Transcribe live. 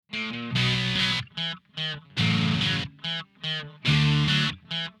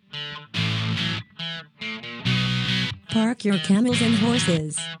Park your camels and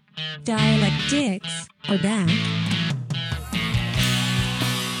horses. Dialectdicks are back.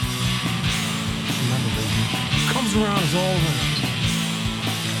 Comes around is all the...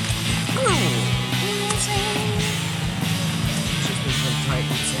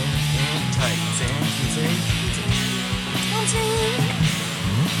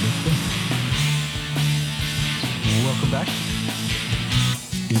 Welcome back.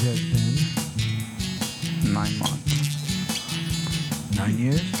 It has been 9 months. 9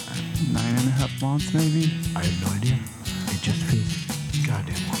 years? 9.5 months, maybe? I have no idea. It just feels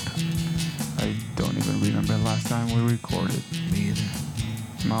goddamn long time. I don't even remember last time we recorded. Me either.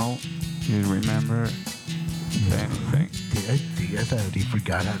 No, you remember anything? I thought he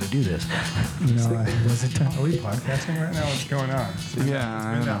forgot how to do this. Are we podcasting right now? What's going on? It's been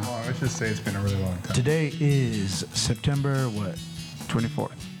that long. Let's just say it's been a really long time. Today is September, what?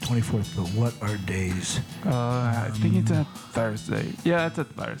 24th. 24th, but what are days? I think it's a Thursday. Yeah, it's a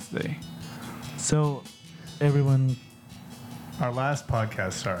Thursday. So, everyone... Our last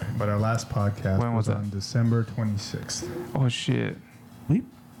podcast, our last podcast When was that? on December 26th. Oh, shit. We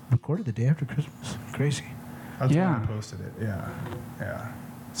recorded the day after Christmas. Crazy. That's Yeah. when I posted it. Yeah.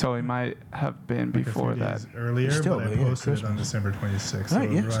 So it might have been Like before a few that. days earlier, Still, but I yeah, posted it on Christmas. December 26th.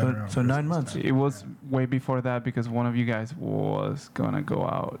 Right, yeah. it was So around 9 Christmas months. time. It was way before that because one of you guys was gonna go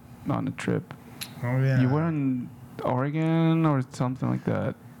out on a trip. Oh, yeah. You were in Oregon or something like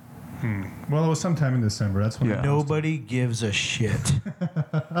that. Well, it was sometime in December. That's when Yeah. Nobody gives a shit.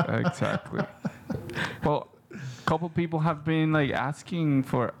 Exactly. Well, a couple people have been like asking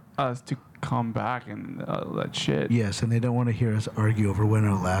for us to come back and that shit. Yes, and they don't want to hear us argue over when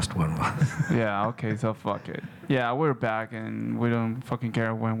our last one was. Yeah, okay, so fuck it. Yeah, we're back and we don't fucking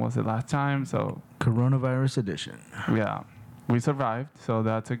care when was the last time, so Coronavirus edition. yeah. We survived, so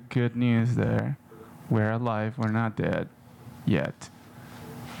that's a good news there. We're alive, we're not dead yet.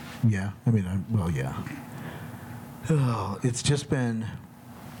 Yeah, I mean, yeah. Oh, it's just been,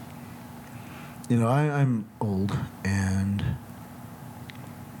 I'm old, and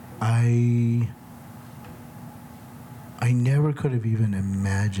I never could have even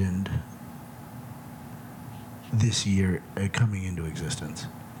imagined this year coming into existence.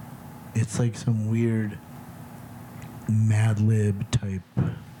 It's like some weird Mad Lib type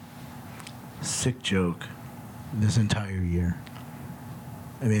sick joke this entire year.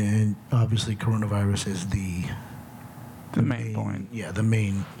 I mean, and obviously coronavirus is the main point. Yeah, the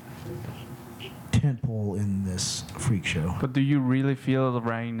main tentpole in this freak show. But do you really feel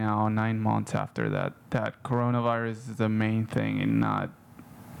right now, 9 months after that coronavirus is the main thing and not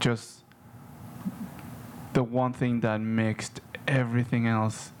just the one thing that mixed everything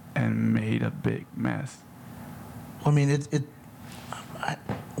else and made a big mess? I mean,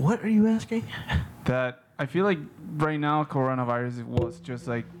 what are you asking? That I feel like right now coronavirus was just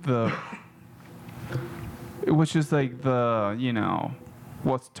like the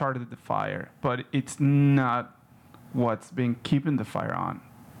what started the fire, but it's not what's been keeping the fire on.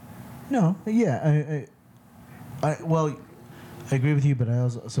 No, yeah, I agree with you, but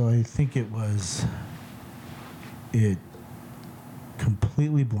I think it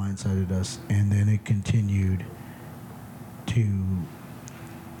completely blindsided us, and then it continued to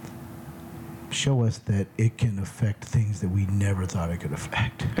show us that it can affect things that we never thought it could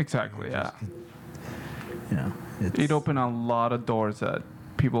affect. Exactly, yeah. It It opened a lot of doors that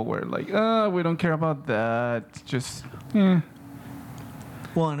people were like, we don't care about that. Just, Well,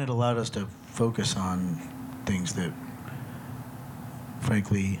 and it allowed us to focus on things that,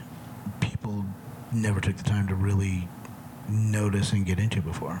 frankly, people never took the time to really notice and get into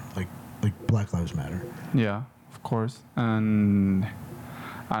before, like Black Lives Matter. Yeah, of course. And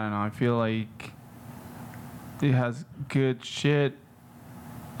I don't know, I feel like it has good shit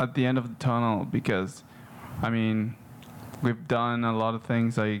at the end of the tunnel because, I mean, we've done a lot of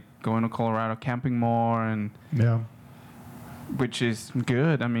things like going to Colorado, camping more, and Yeah. which is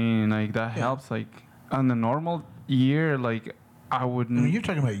good. I mean, like that helps. Like on the normal year, like I wouldn't. I mean, you're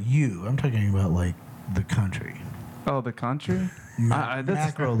talking about you. I'm talking about like the country. Oh, the country?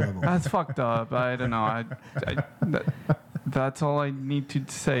 Macro level. That's fucked up. I don't know. That's all I need to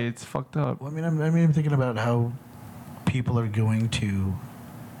say. It's fucked up. Well, I'm thinking about how people are going to,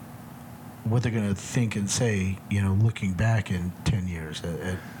 what they're going to think and say, looking back in 10 years.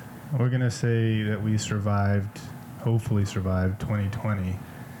 We're going to say that we hopefully survived 2020.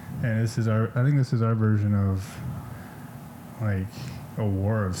 And I think this is our version of like a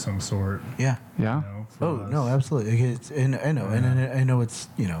war of some sort. Yeah. Yeah. For Oh us. no, absolutely. I know, and I know it's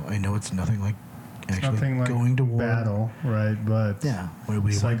I know it's nothing like actually Nothing like going to war. battle, right? But Yeah, where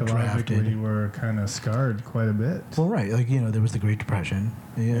we weren't psychologically, drafted. we're kind of scarred quite a bit. Well, right, like there was the Great Depression.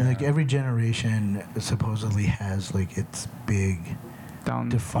 Yeah. Like every generation supposedly has like its big Down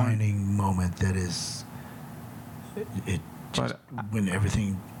defining moment that is it just when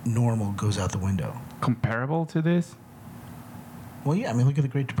everything normal goes out the window. comparable to this. Well, yeah, I mean, look at the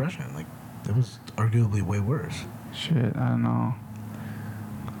Great Depression. Like that was arguably way worse. Shit, I don't know.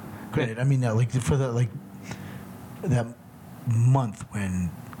 Granted, I mean, now, like for that month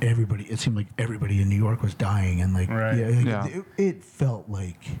when it seemed like everybody in New York was dying, and like Right. Yeah. it felt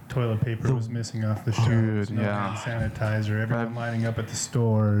like Toilet paper was missing off the shelves. Dude, No yeah. hand sanitizer. Everyone Right. lining up at the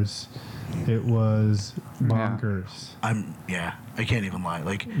stores. It was bonkers. I can't even lie.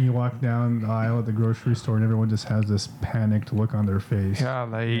 Like You walk down the aisle at the grocery store and everyone just has this panicked look on their face. Yeah,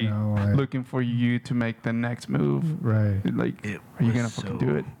 like, You know, like- looking for you to make the next move. Right. Like, it are you was gonna fucking so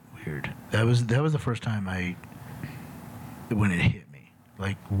do it? Weird. That was the first time when it hit me,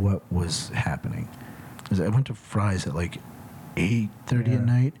 like what was happening. 'Cause I went to Fry's at like 8:30 at Yeah.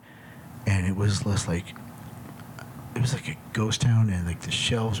 night, and it was less like it was like a ghost town, and like the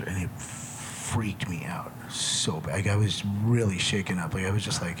shelves, and it freaked me out so bad. Like I was really shaken up. Like I was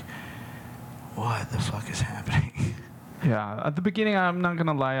just like, what the fuck is happening? Yeah, at the beginning, I'm not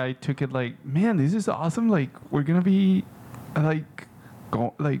gonna lie, I took it like, man, this is awesome. Like, we're gonna be like,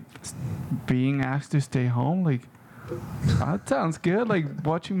 being asked to stay home. Like, that sounds good. Like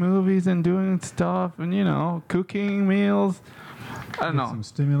watching movies and doing stuff, and cooking meals. I don't Get know. some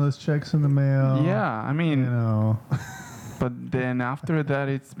stimulus checks in the mail. Yeah, I mean, You know. but then after that,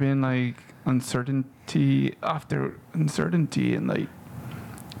 it's been like uncertainty after uncertainty, and like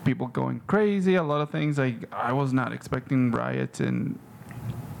people going crazy. A lot of things. Like I was not expecting riots and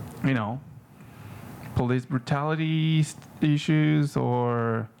police brutality issues,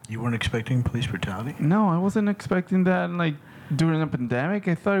 or You weren't expecting police brutality? no, I wasn't expecting that. And like during a pandemic,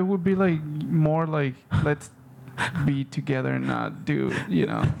 I thought it would be like more like let's be together and not do that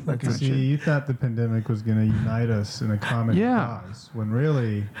kind of See, shit. you thought the pandemic was going to unite us in a common Yeah. cause, when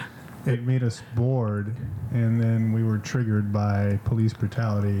really it made us bored, and then we were triggered by police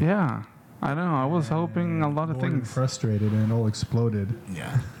brutality. Yeah, I don't know. I was hoping a lot of Bored and things. frustrated, and it all exploded.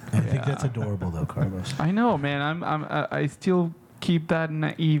 Yeah. I think Yeah. that's adorable though, Carlos. I know, man. I still keep that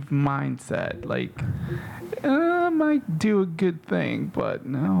naive mindset. Like, I might do a good thing, but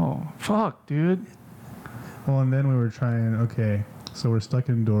no, fuck, dude. Well, and then we were trying. Okay, so we're stuck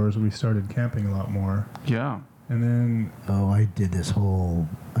indoors. We started camping a lot more, Yeah, and then Oh, I did this whole.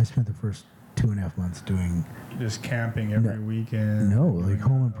 I spent the first 2.5 months doing. just camping every No. weekend. No, doing like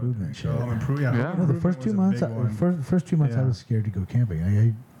home improvement shit. Home improvement. Yeah. Yeah. No, the first 2 months. First 2 months, I Yeah. was scared to go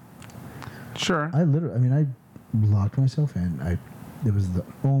camping. sure. I literally. I mean, I locked myself in. It was the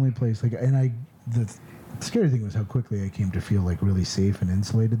only place. Like, and the scary thing was how quickly I came to feel like really safe and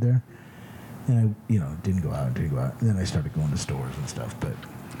insulated there. And I, didn't go out. And then I started going to stores and stuff. But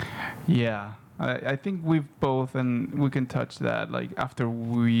Yeah, I think we've both, and we can touch that. Like after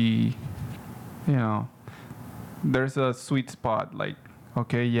we, there's a sweet spot. Like,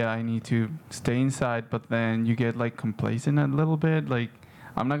 okay, yeah, I need to stay inside, but then you get like complacent a little bit. Like,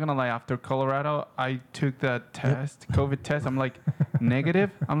 I'm not gonna lie. After Colorado, I took that test, COVID test. I'm like negative.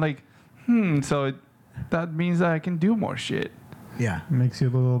 I'm like, so that means that I can do more shit. yeah. Makes you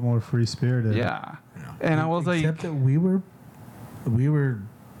a little more free spirited. Yeah. And I was like, except that we were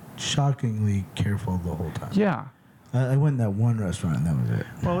shockingly careful the whole time. yeah. I went in that one restaurant, and that was it.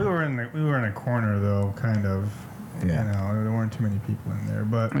 Well, we were in a corner though, kind of. Yeah. There weren't too many people in there,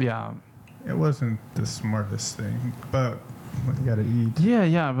 but Yeah. it wasn't the smartest thing. But you got to eat.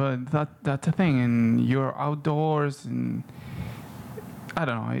 Yeah, but that's the thing, and you're outdoors, and I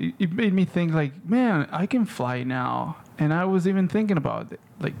don't know. It made me think like, man, I can fly now, and I was even thinking about it,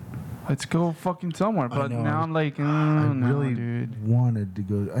 like, let's go fucking somewhere. I But know, now I'm like, I no, really dude. wanted to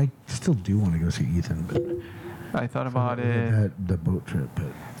go. I still do want to go see Ethan, but I thought about it, the boat trip.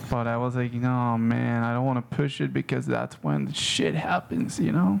 but I was like, no, man, I don't want to push it because that's when the shit happens,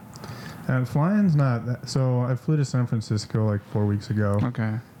 And flying's not that. So I flew to San Francisco like 4 weeks ago,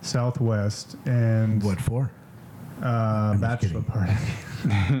 Okay. Southwest, and What for? I'm just bachelor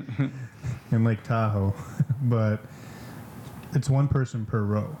kidding. party in Lake Tahoe. But it's one person per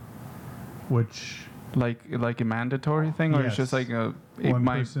row, which Like a mandatory thing, or it's just Yes. like one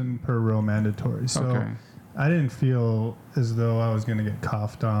person per row mandatory. So Okay. I didn't feel as though I was going to get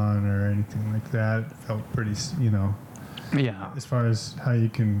coughed on or anything like that. It felt pretty, Yeah. as far as how you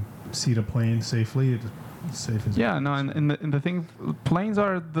can seat a plane safely, it's safe as Yeah, no, and the thing, planes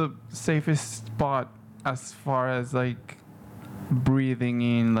are the safest spot as far as like breathing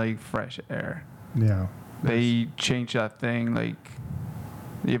in like fresh air. Yeah. They change that thing like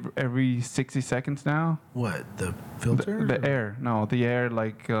every 60 seconds now. What, the filter? The air. No, the air,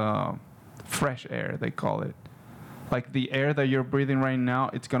 like fresh air, they call it. Like the air that you're breathing right now,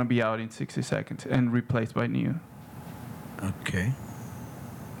 it's going to be out in 60 seconds and replaced by new. Okay.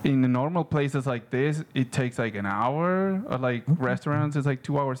 In the normal places like this, it takes like an hour, or like restaurants, it's like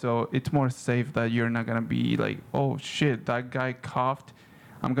 2 hours. So it's more safe that you're not going to be like, oh shit, that guy coughed.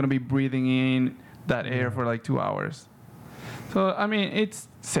 I'm going to be breathing in that air for like 2 hours. So, I mean, it's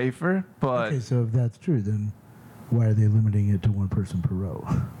safer, but... Okay, so if that's true, then why are they limiting it to one person per row?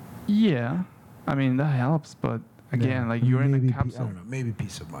 Yeah. I mean, that helps, but again, like you're in a I capsule. don't know, maybe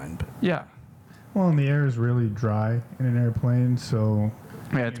peace of mind, but... Yeah. Well, and the air is really dry in an airplane, so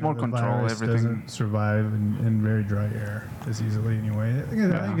Yeah, it's more the control, virus everything. doesn't survive in very dry air as easily anyway.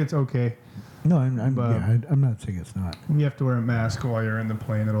 I think it's okay. No, I'm not saying it's not. You have to wear a mask while you're in the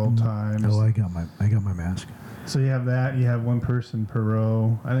plane at all times. Oh, I got my mask. So you have that. You have one person per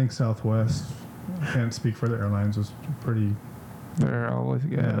row. I think Southwest, I can't speak for the airlines, was pretty They're always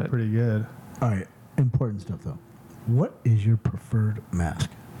good. yeah, pretty good. All right, important stuff though. What is your preferred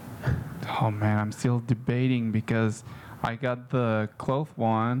mask? Oh man, I'm still debating because I got the cloth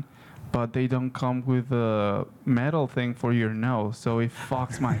one, but they don't come with a metal thing for your nose, so it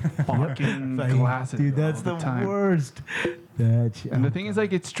fucks my fucking glasses. Dude, that's all the time. worst. And the thing is,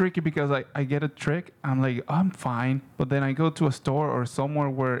 like, it's tricky because I get a trick. I'm like, I'm fine, but then I go to a store or somewhere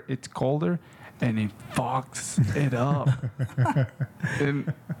where it's colder, and it fucks it up.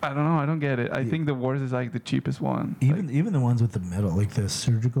 And I don't know. I don't get it. I think the worst is like the cheapest one. Even the ones with the metal, like the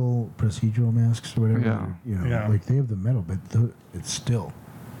surgical procedural masks or whatever. Yeah. You know, Yeah. like they have the metal, but it's still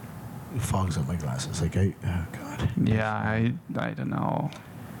it fogs up my glasses. Like oh god. Yeah, I don't know.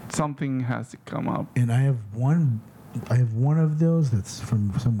 Something has to come up. And I have one of those that's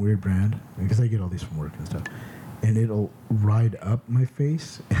from some weird brand because I get all these from work and stuff, and it'll ride up my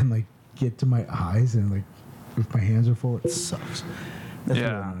face and like get to my eyes, and like if my hands are full, it sucks. That's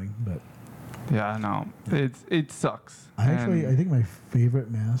Yeah. really annoying, but Yeah, no, it sucks. I think my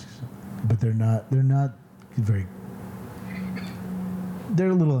favorite masks, but they're not very. They're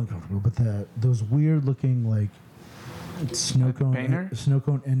a little uncomfortable, but those weird looking like snow cone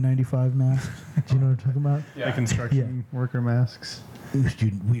N95 masks. Do you know what I'm talking about? The construction worker masks.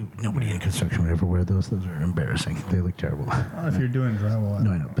 Nobody in construction would ever wear those. Those are embarrassing. They look terrible. Well, if you're doing drywall.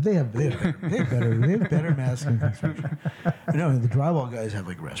 No, I know, but they have better masks in construction. No, the drywall guys have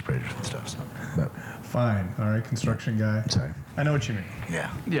like respirators and stuff. So, but Fine. All right, construction guy. sorry. I know what you mean. Yeah.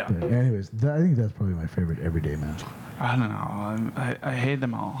 Yeah. But anyways, I think that's probably my favorite everyday mask. I don't know. I hate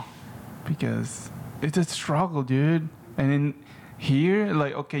them all because it's a struggle, dude. And then here,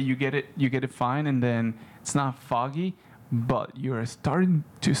 like, okay, you get it fine, and then it's not foggy, but you're starting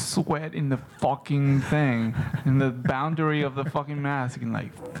to sweat in the fucking thing, in the boundary of the fucking mask, and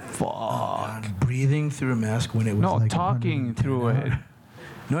like, fuck. Breathing through a mask when it was No, like talking 110 through an it. hour.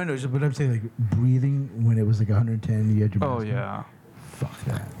 No, I know, but I'm saying like breathing when it was like 110. You had your mask Oh on. yeah. Fuck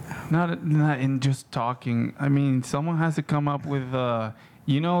that. Not in just talking. I mean, someone has to come up with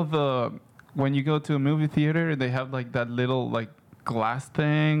when you go to a movie theater, they have like that little like glass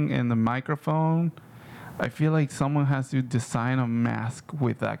thing and the microphone. I feel like someone has to design a mask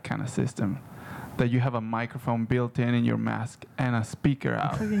with that kind of system, that you have a microphone built in your mask and a speaker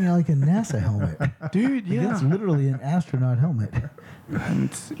out. Fucking like a NASA helmet. Dude, Like, that's literally an astronaut helmet. And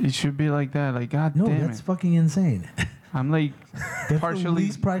it should be like that. Like, god No, damn that's it. fucking insane. I'm like That's the partially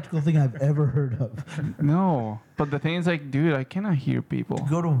least practical thing I've ever heard of. no, but the thing is, like, dude, I cannot hear people.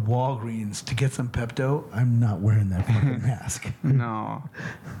 Go to Walgreens to get some Pepto. I'm not wearing that fucking mask. No,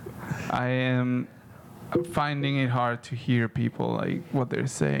 I am finding it hard to hear people, like, what they're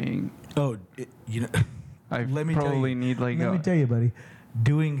saying. Oh, I let me tell probably you. need like Let me tell you, buddy.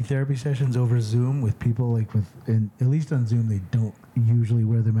 Doing therapy sessions over Zoom with people and at least on Zoom they don't usually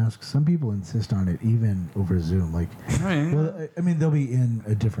wear their masks. Some people insist on it even over Zoom. Like, well, I mean, they'll be in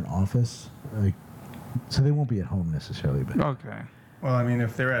a different office, like, so they won't be at home necessarily. But okay. Well, I mean,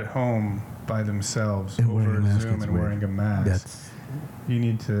 if they're at home by themselves And wearing over a mask, Zoom it's and weird. wearing a mask, that's you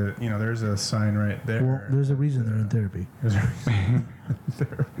need to, there's a sign right there. well, there's a reason they're in therapy. There's a reason they're in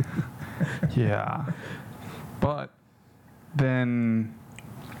therapy. Yeah, but then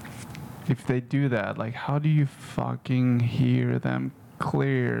if they do that, like, how do you fucking hear them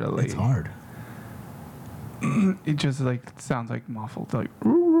clearly? It's hard. It just like sounds like muffled, like.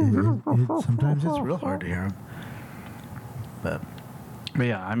 Sometimes it's real hard to hear them. But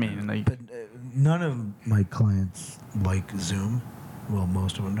yeah, I mean, like. But none of my clients like Zoom. Well,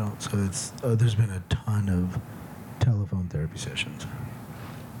 most of them don't. So there's been a ton of telephone therapy sessions,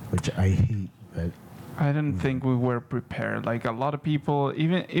 which I hate but I didn't think we were prepared. Like a lot of people,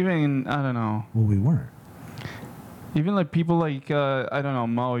 even I don't know, well, we weren't. even like people like I don't know,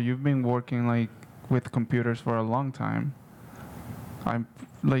 Mo. You've been working like with computers for a long time. I'm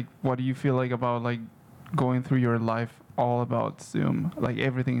like, what do you feel like about like going through your life all about Zoom? Like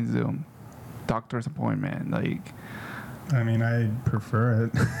everything is Zoom, doctor's appointment. Like, I mean, I prefer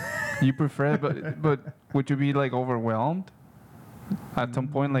it. you prefer it, but would you be like overwhelmed at some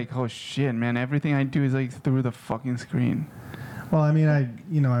point? Like, oh shit, man, everything I do is like through the fucking screen. Well, I mean,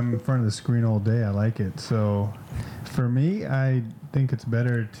 I'm in front of the screen all day. I like it. So, for me, I think it's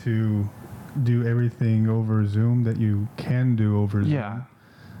better to do everything over Zoom that you can do over Zoom. Yeah.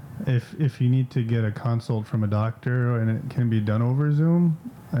 If you need to get a consult from a doctor and it can be done over Zoom,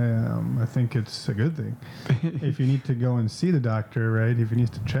 I think it's a good thing. If you need to go and see the doctor, right? If you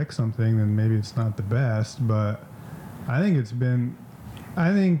need to check something, then maybe it's not the best. But I think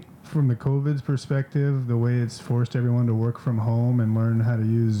from the COVID's perspective, the way it's forced everyone to work from home and learn how to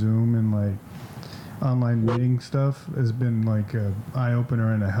use Zoom and like online meeting stuff has been like a eye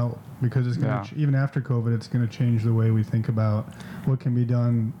opener and a help, because it's gonna even after COVID, it's gonna change the way we think about what can be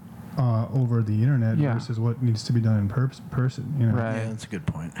done over the internet versus what needs to be done in person. You know? Right. Yeah, that's a good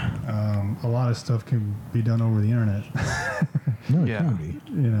point. A lot of stuff can be done over the internet. No, it can be.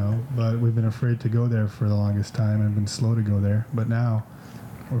 You know, but we've been afraid to go there for the longest time and been slow to go there. But now,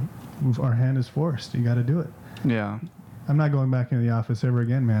 our hand is forced. You got to do it. Yeah. I'm not going back into the office ever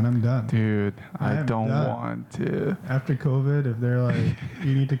again, man. I'm done. Dude, I am don't done. want to. After COVID, if they're like,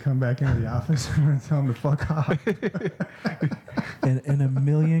 you need to come back into the office, I'm going to tell them to fuck off. And a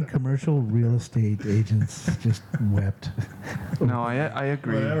million commercial real estate agents just wept. No, I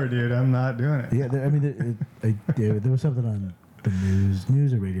agree. Whatever, dude. I'm not doing it. Yeah, I mean, there was something on the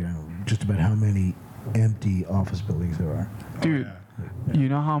news or radio, just about how many empty office buildings there are. Dude, yeah. you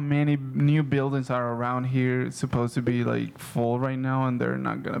know how many new buildings are around here supposed to be like full right now, and they're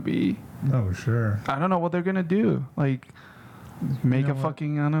not gonna be. Oh, sure. I don't know what they're gonna do. Like, make know a what?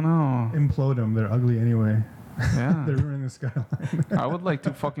 fucking, I don't know. Implode them. They're ugly anyway. Yeah. They're ruining the skyline. I would like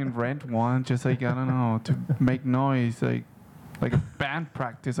to fucking rent one, just like, I don't know, to make noise, like a band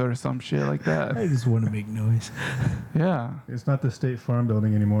practice or some shit like that. I just want to make noise. Yeah. It's not the State Farm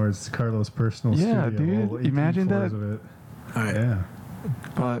building anymore. It's Carlos' personal Yeah, studio. dude. All 18 Imagine floors that. Of it. All right. Yeah.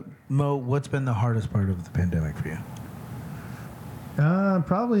 But Mo, what's been the hardest part of the pandemic for you?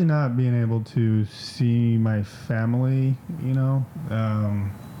 Probably not being able to see my family, you know,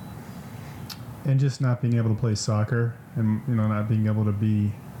 and just not being able to play soccer and, you know, not being able to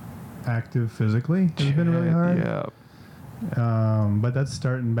be active physically has been really hard. Yeah. But that's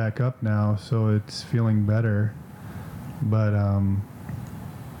starting back up now, so it's feeling better. But,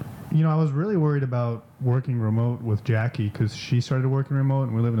 you know, I was really worried about working remote with Jackie because she started working remote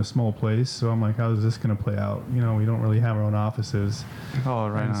and we live in a small place. So I'm like, how is this going to play out? You know, we don't really have our own offices. Oh,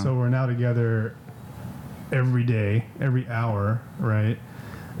 right. And so we're now together every day, every hour, right?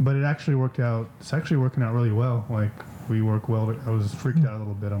 But it actually worked out. It's actually working out really well. Like, we work well. I was freaked out a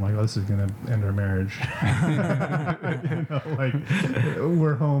little bit. I'm like, oh, this is going to end our marriage. You know, like,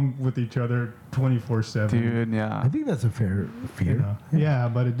 we're home with each other 24/7. Dude, yeah. I think that's a fair fear. You know? Yeah,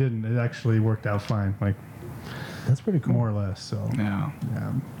 but it didn't. It actually worked out fine. Like, That's pretty cool. more or less. So, Yeah.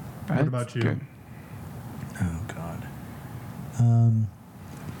 yeah. That's What about you? good. Oh God.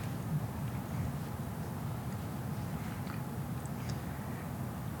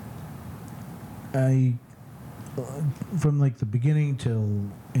 I from like the beginning till,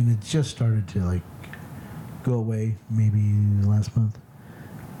 and it just started to like go away maybe last month.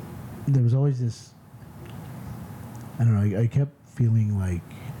 There was always this, I don't know, I kept feeling like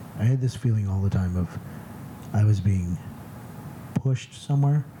I had this feeling all the time of I was being pushed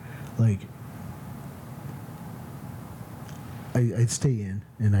somewhere. Like I'd stay in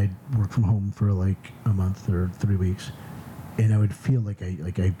and I'd work from home for like a month or 3 weeks, and I would feel like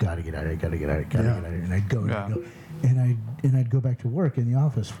I've got to get out of here, gotta get out of here, and I'd go, Yeah. and I'd go back to work in the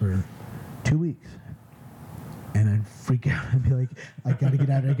office for 2 weeks, and I'd freak out. I'd be like, I gotta get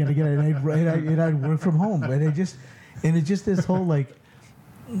out, and I'd work from home, and it's just this whole like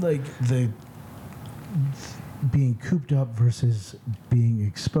the being cooped up versus being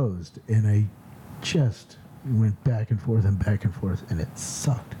exposed, and I just went back and forth, and it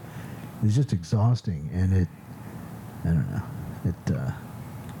sucked. It was just exhausting, and I don't know.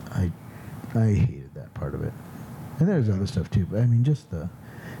 I hated that part of it. And there's other stuff too, but I mean, just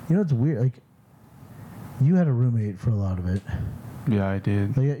it's weird. Like, you had a roommate for a lot of it. Yeah, I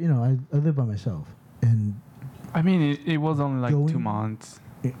did. Like, you know, I live by myself, and I mean, it was only like Going- 2 months.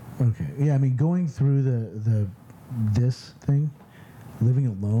 okay, yeah. I mean, going through this thing, living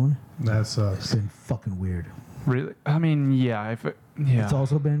alone That has sucks. been fucking weird. Really? I mean, yeah. Yeah. It's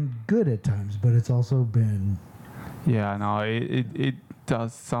also been good at times, but it's also been Yeah, no, it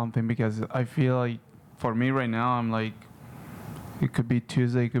does something because I feel like for me right now, I'm like, it could be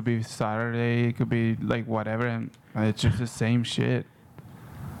Tuesday, it could be Saturday, it could be like whatever, and it's just the same shit.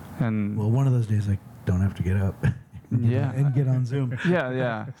 And well, one of those days I don't have to get up. Yeah. and get on Zoom.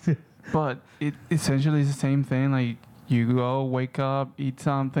 yeah. But it essentially is the same thing. Like you go, wake up, eat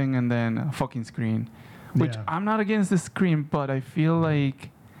something, and then a fucking screen. Which Yeah. I'm not against the screen, but I feel like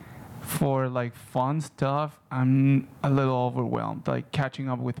for like fun stuff, I'm a little overwhelmed. Like catching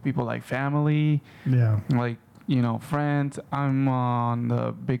up with people like family, Yeah. like friends. I'm on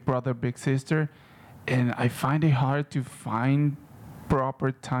the Big Brother, Big Sister, and I find it hard to find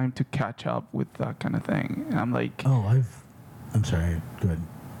proper time to catch up with that kind of thing. And I'm like, Oh, I'm sorry. Go ahead.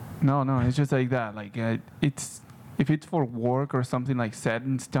 no, it's just like that. Like it's if it's for work or something like set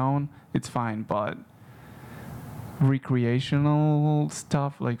in stone, it's fine. But recreational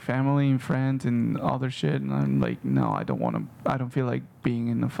stuff like family and friends and other shit, and I'm like, no, I don't want to. I don't feel like being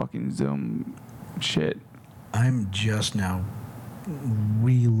in the fucking Zoom shit. I'm just now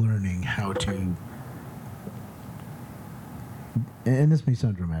relearning how to, and this may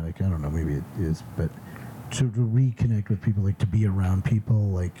sound dramatic, I don't know, maybe it is, but to reconnect with people, like to be around people,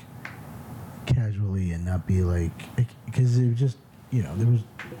 like casually and not be like, because it was just, there was,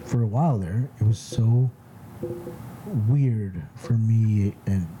 for a while there, it was so weird for me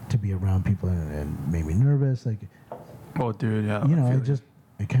and to be around people and made me nervous, like, Oh, dude, yeah.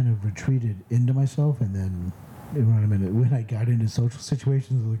 I kind of retreated into myself, and then when I got into social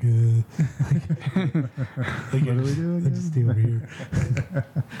situations, What do we do I just stay over here.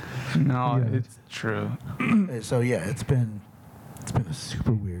 No, Yeah. it's true. So yeah, it's been a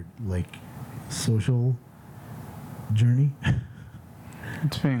super weird social journey.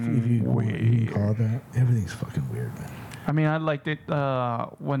 It's if been you can weird. call it that. Everything's fucking weird, man. I mean, I liked it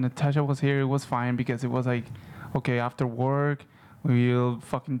when Natasha was here. It was fine because it was like, okay, after work, we'll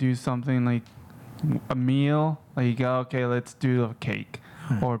fucking do something like a meal. Like, okay, let's do a cake,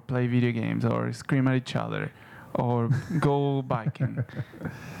 or play video games, or scream at each other, or go biking.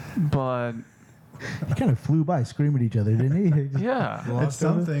 But He kind of flew by screaming at each other, didn't he? Just yeah, walked It's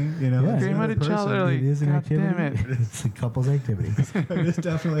something, Yeah. scream at each other It like, is an God activity. damn it. It's a couple's activity. It's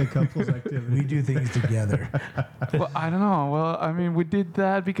definitely a couple's activity. We do things together. Well, I don't know. Well, I mean, we did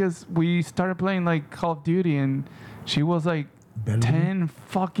that because we started playing like Call of Duty, and she was like Better than 10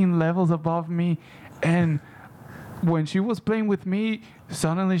 fucking levels above me, and when she was playing with me,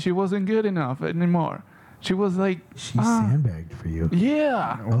 suddenly she wasn't good enough anymore. She was like, She sandbagged for you.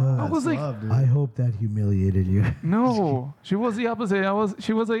 yeah. Oh, I was like, love, dude. I hope that humiliated you. no. She was the opposite.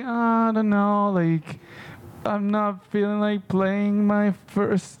 She was like, I don't know, like, I'm not feeling like playing my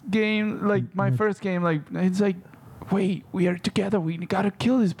first game. Like my first game, like it's like, wait, we are together. We gotta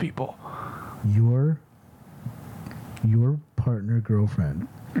kill these people. Your partner girlfriend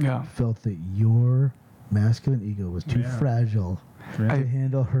Yeah. felt that your masculine ego was too Yeah. fragile to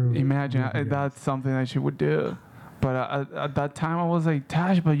handle her. Imagine video games. that's something that she would do. But at that time, I was like,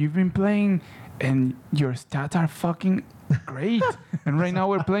 Tash, but you've been playing, and your stats are fucking great. And right now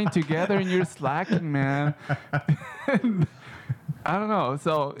we're playing together, and you're slacking, man. I don't know.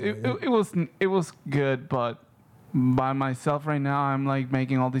 So it was good, but by myself right now, I'm like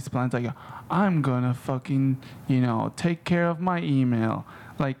making all these plans. Like, I'm gonna fucking take care of my email,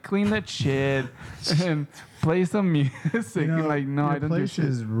 like clean that shit, and play some music. Like, no, your I don't do place shit.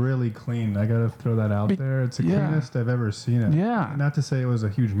 is really clean. I gotta throw that out there. It's the yeah. cleanest I've ever seen it. Yeah. Not to say it was a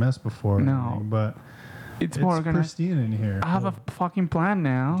huge mess before, or No. anything, but It's more organized. pristine in here. I have a fucking plan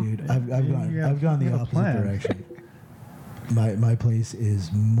now. Dude, I've gone the you have a opposite plan. direction. My place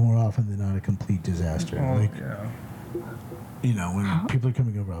is more often than not a complete disaster. Like, yeah. when people are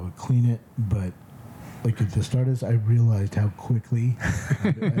coming over, I would clean it, but like at the start is, I realized how quickly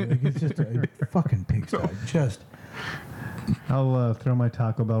it's just a fucking pigsty. Just I'll throw my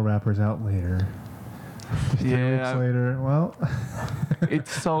Taco Bell wrappers out later. 3 weeks Yeah, later, well,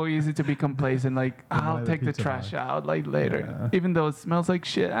 it's so easy to be complacent. Like, buy I'll the take the pizza trash box. out like later, Yeah. even though it smells like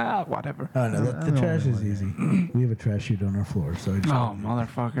shit. Whatever. oh no, I'm the the trash only is one here. easy. We have a trash chute on our floor, so I just Oh,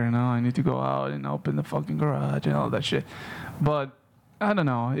 motherfucker, no, I need to go out and open the fucking garage and all that shit. But, I don't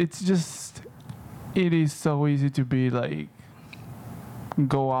know, it's just, it is so easy to be like,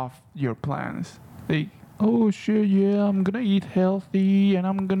 go off your plans. Like, oh shit, yeah, I'm gonna eat healthy and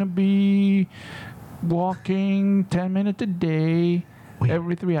I'm gonna be walking 10 minutes a day Wait.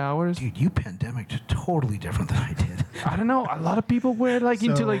 every 3 hours. Dude, you pandemicked totally different than I did. I don't know. A lot of people were like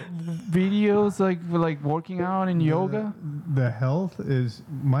into So- like videos, like working out and yoga. My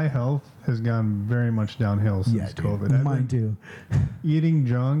health has gone very much downhill since Yeah, dude. COVID. I've Mine been too. eating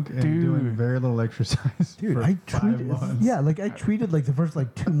junk and doing Dude. very little exercise Dude, for I 5 treated months. I treated like the first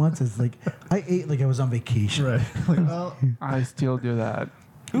like 2 months as like I ate like I was on vacation. Right. Like, well, I still do that.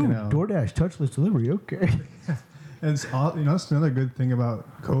 Ooh, You know. DoorDash touchless delivery. Okay. and it's all, that's another good thing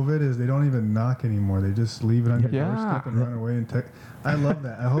about COVID is they don't even knock anymore. They just leave it on your Yeah. doorstep and run away and I love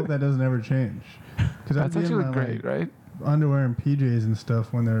that. I hope that doesn't ever change. Because That's actually great, right? Underwear and PJs and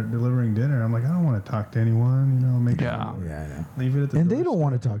stuff when they're delivering dinner. I'm like, I don't want to talk to anyone. Make Yeah. Yeah, I know. leave it at the And they doorstep. don't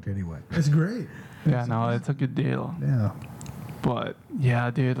want to talk to anyone. It's great. Yeah, no, it's a good deal. Yeah. But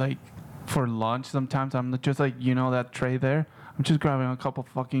yeah, dude, like for lunch, sometimes I'm just like, that tray there. I'm just grabbing a couple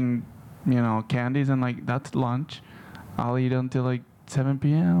fucking, candies and like that's lunch. I'll eat until like 7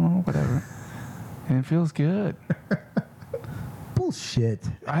 p.m. or whatever, and it feels good. Bullshit.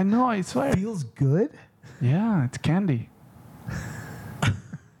 I know, I swear. Feels good. Yeah, it's candy.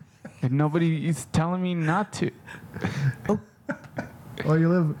 And nobody is telling me not to. Well, you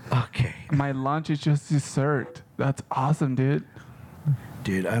live. Okay. My lunch is just dessert. That's awesome, dude.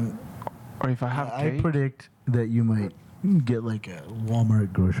 Dude, Or if I have I cake. predict that you might get like a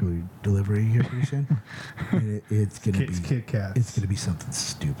Walmart grocery delivery here pretty soon. And it's gonna It's be Kit Kats. It's gonna be something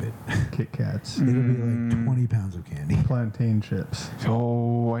stupid. Kit Kats. It'll be like 20 pounds of candy. Plantain chips.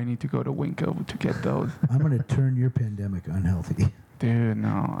 Oh, I need to go to Winco to get those. I'm gonna turn your pandemic unhealthy. Dude,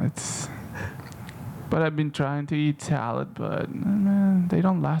 no, it's. But I've been trying to eat salad, but man, they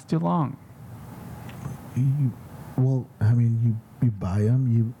don't last too long. Well, I mean, you buy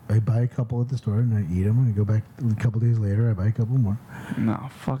them. I buy a couple at the store and I eat them. And I go back a couple days later. I buy a couple more. No,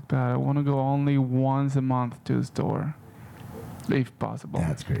 fuck that. I want to go only once a month to the store, if possible.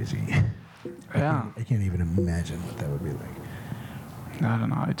 That's crazy. Yeah, I can't even imagine what that would be like. I don't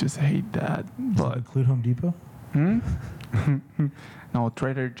know. I just hate that. Does that But include Home Depot? no,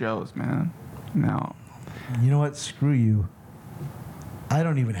 Trader Joe's, man. No. You know what? Screw you. I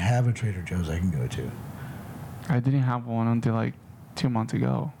don't even have a Trader Joe's I can go to. I didn't have one until like 2 months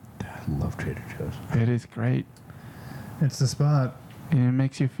ago. I love Trader Joe's. It is great. It's the spot. And it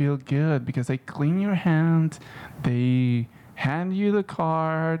makes you feel good because they clean your hands, they hand you the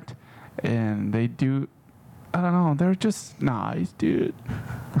card, and they do. I don't know. They're just nice, dude.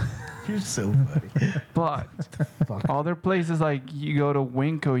 You're so funny. But Fuck. other places like you go to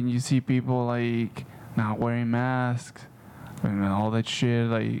Winco and you see people like not wearing masks and all that shit.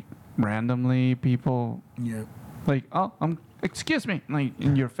 Like randomly, people Yeah. like, oh, excuse me, like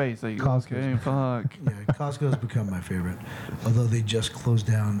in your face, like Costco's. okay, fuck. Yeah, Costco's become my favorite. Although they just closed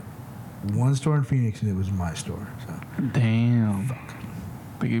down one store in Phoenix and it was my store. So Damn.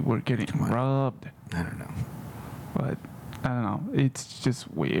 Like we're getting Come on. robbed. I don't know. But I don't know. It's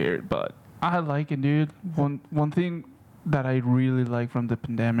just weird, but I like it, dude. One thing that I really like from the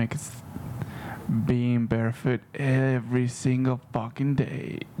pandemic is being barefoot every single fucking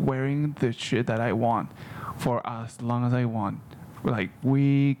day, wearing the shit that I want for as long as I want, for like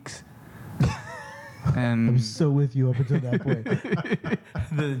weeks. I'm And so with you up until that point.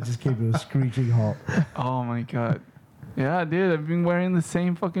 Then it just came to a screeching halt. oh my god, yeah, dude, I've been wearing the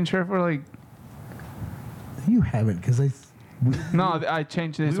same fucking shirt for like You haven't, because no, I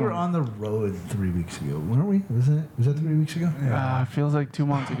changed this we were one. on the road 3 weeks ago, weren't we? Was that 3 weeks ago? It feels like 2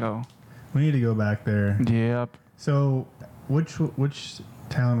 months ago. We need to go back there. Yep. So, which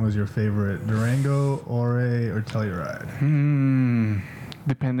town was your favorite? Durango, Ouray, or Telluride?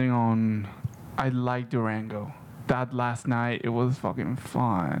 Depending on, I like Durango. That last night, it was fucking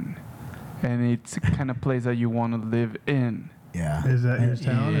fun, and it's the kind of place that you want to live in. Yeah. Is that your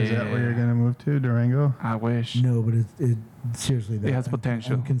town? Is that where you're Yeah. gonna move to, Durango? I wish. No, but it seriously. It has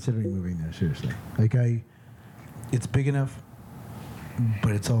potential. I'm considering moving there, seriously. Like, it's big enough,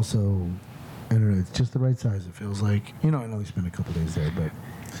 but it's also, I don't know, it's just the right size. It feels like, I only spent a couple days there, but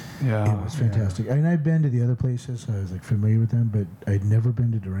Yeah. it was fantastic. And I've been to the other places, so I was like familiar with them, but I'd never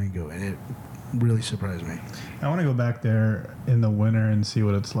been to Durango, and it really surprised me. I want to go back there in the winter and see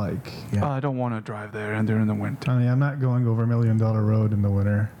what it's like. Yeah. I don't want to drive there and during the winter. I mean, I'm not going over $1 million road in the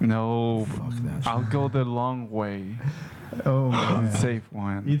winter. No. Fuck that. I'll go the long way. Oh man, Safe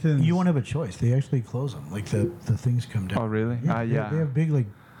one. Ethan, You won't have a choice. They actually close them. Like the things come down. Oh, really? Yeah. Yeah. They have big like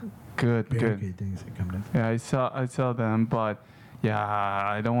Good. barricade things that come down. Yeah, I saw them, but yeah,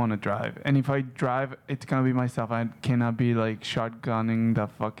 I don't want to drive. And if I drive, it's gonna be myself. I cannot be like shotgunning the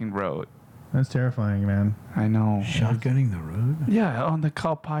fucking road. that's terrifying, man. I know. Shotgunning the road? Yeah, on the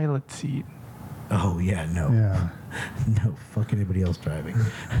co-pilot seat. Oh yeah, no. Yeah. No, fuck anybody else driving.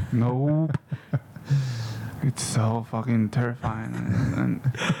 Nope. It's so fucking terrifying, and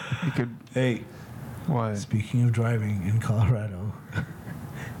you could. Hey, What? speaking of driving in Colorado,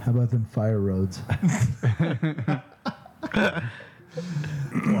 how about them fire roads?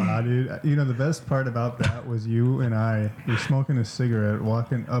 Wow, dude. You know, the best part about that was you and I were smoking a cigarette,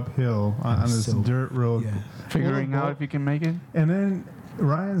 walking uphill on this dirt road. Yeah. Figuring out if you can make it. And then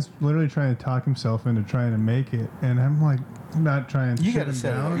Ryan's literally trying to talk himself into trying to make it. And I'm like, not trying to You sit gotta him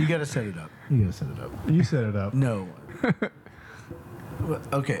set it down. up. You gotta set it up. You gotta set it up. You set it up. No.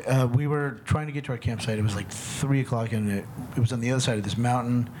 Okay, we were trying to get to our campsite. It was like 3 o'clock, and it was on the other side of this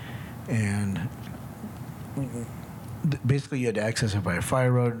mountain, and basically you had to access it by a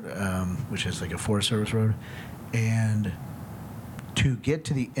fire road, which is like a Forest Service road, and to get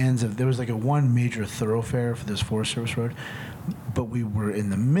to the ends of, there was like a one major thoroughfare for this Forest Service road, but we were in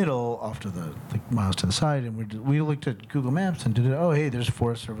the middle, off to the like miles to the side, and we looked at Google Maps and did it. Oh, hey, there's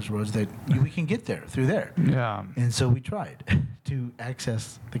Forest Service roads that we can get there through there. Yeah. And so we tried to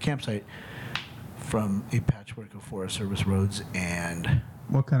access the campsite from a patchwork of Forest Service roads, and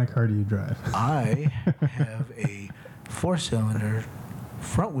What kind of car do you drive? I have a 4-cylinder,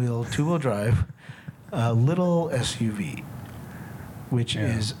 front-wheel, 2-wheel drive, little SUV, which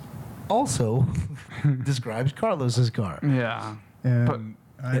Yeah. is also describes Carlos's car. Yeah. And But-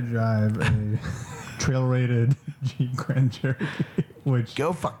 I drive a trail-rated Jeep Grand Cherokee, which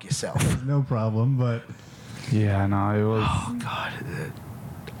Go fuck yourself. is no problem, but Yeah. No, it was. Oh God,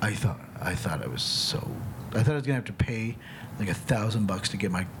 I thought I thought I was gonna have to pay like $1,000 to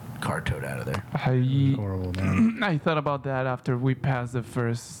get my car towed out of there. I horrible, man. I thought about that after we passed the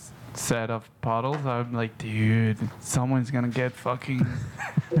first set of puddles. I'm like, dude, someone's gonna get fucking.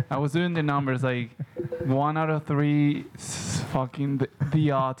 I was doing the numbers, like 1 out of 3 fucking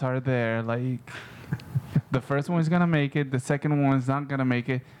the odds are there. Like the first one's gonna make it, the second one's not gonna make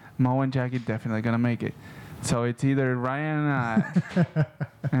it. Mo and Jackie definitely gonna make it. So it's either Ryan and I.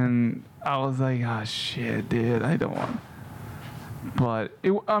 And I was like, oh shit, dude, I don't want. But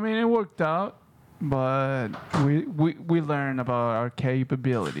it worked out. But we learned about our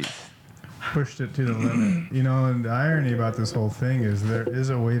capabilities. Pushed it to the limit. You know, and the irony about this whole thing is there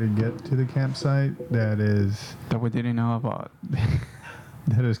is a way to get to the campsite that is That we didn't know about.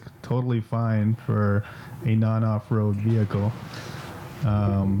 that is totally fine for a non-off-road vehicle.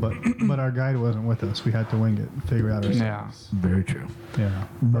 But our guide wasn't with us. We had to wing it, figure it out ourselves. Very true. Yeah.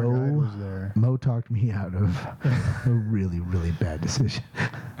 Our guide was there. Mo talked me out of a really, really bad decision.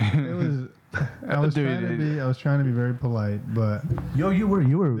 It was. I was trying to be very polite, but Yo, you were.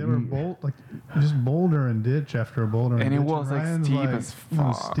 they were just boulder and ditch after a boulder and And ditch. it was like Ryan's steep as it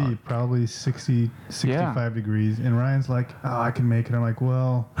was fuck. steep, probably 60, 65 degrees. And Ryan's like, "Oh, I can make it." I'm like,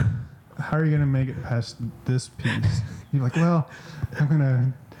 "Well, how are you gonna make it past this piece?" You're like, "Well, I'm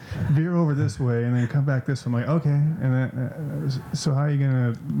gonna veer over this way and then come back this way." I'm like, "Okay." And then, so how are you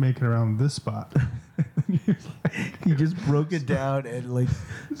gonna make it around this spot? He just broke it down and like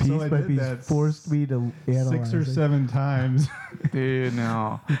piece I by did piece that forced me to analyze 6 or it. 7 times. Dude,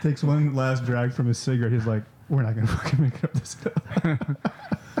 no. He takes one last drag from his cigarette. He's like, "We're not gonna fucking make it up this hill."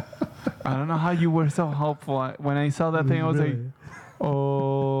 I don't know how you were so helpful. When I saw that thing, I was like,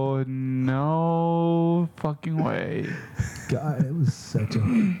 oh, no fucking way. God, it was such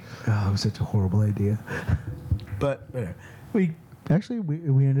a horrible idea. But whatever. We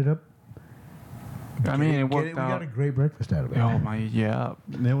ended up. I mean, it We worked got out. a great breakfast out of it. Oh, my, yeah.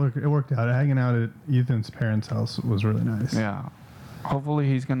 It worked out. Hanging out at Ethan's parents' house was really nice. Yeah. Hopefully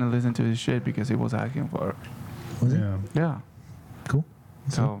he's going to listen to this shit because he was asking for it. Was it? Yeah. Yeah. Cool.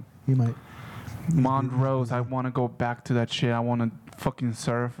 So, He might. Montrose, I want to go back to that shit. I want to fucking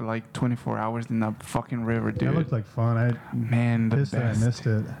surf like 24 hours in that fucking river, dude. That looked like fun. Man, the Pissed that I best. missed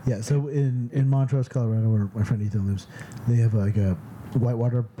it. Yeah. So in Montrose, Colorado, where my friend Ethan lives, they have like a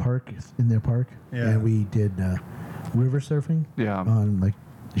whitewater park in their park, Yeah. and we did river surfing Yeah. on like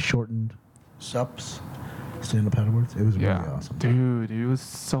shortened SUPs, stand-up paddleboards. It was really Yeah. awesome. Dude, it was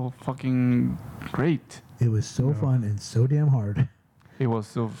so fucking great. It was so Yeah. fun and so damn hard. It was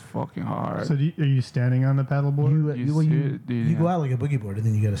so fucking hard. So are you standing on the paddleboard? You go out like a boogie board, and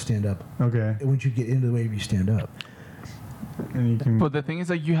then you got to stand up. Okay. And once you get into the wave, you stand up. And you can. But the thing is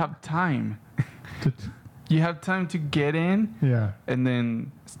that you have time. You have time to get in Yeah. and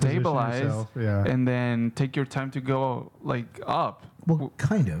then Position stabilize yourself, yeah. and then take your time to go like up. Well,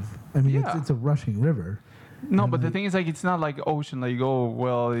 kind of. I mean, Yeah. it's a rushing river. No, And but the like- thing is like it's not like ocean like oh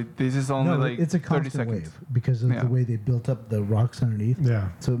well this is only No, like it's a 30 constant seconds. wave because of Yeah. the way they built up the rocks underneath. Yeah.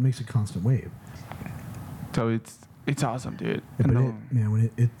 So it makes a constant wave. So it's awesome, dude. But And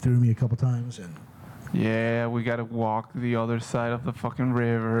it threw me a couple times, and Yeah, we gotta walk the other side of the fucking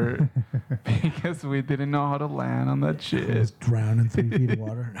river because we didn't know how to land on that I shit. was drowning 3 feet of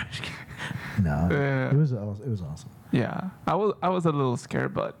water. No, Yeah. it was awesome. Yeah, I was a little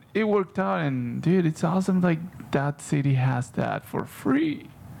scared, but it worked out. And dude, it's awesome. Like that city has that for free.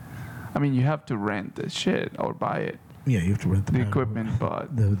 I mean, you have to rent the shit or buy it, Yeah, you have to rent the the paddleboard. equipment,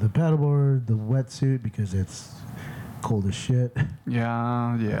 but The paddleboard, the wetsuit because it's cold as shit.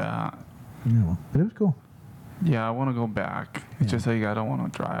 yeah, No, but it was cool. I want to go back. It's just like I don't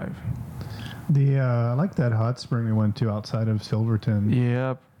want to drive. I like that hot spring we went to outside of Silverton.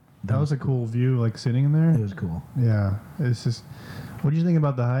 Yep. That was a cool view, like sitting in there. It was cool. Yeah, it's just. What did you think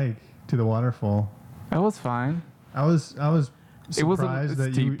about the hike to the waterfall? That was fine. I was It was a surprised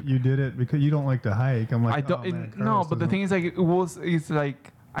that steep. you did it because you don't like to hike. I'm like, I don't. oh, man, No, Carlos but the doesn't- thing is, like, it's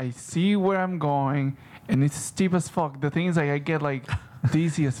like I see where I'm going, and it's steep as fuck. The thing is, like, I get like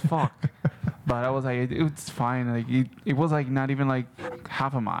dizzy as fuck. But I was like, it's fine. Like, it was like not even like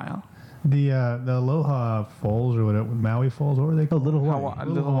half a mile. the Aloha Falls or whatever, Maui Falls, what were they Oh, called? Little Hawaii.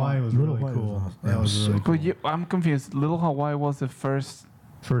 Little Hawaii was Little really Hawaii was cool. awesome. That was really cool. But yeah, I'm confused. Little Hawaii was the first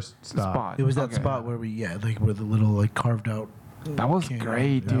First stop. spot. It was that Okay. spot where where the little like carved out. That was canyon.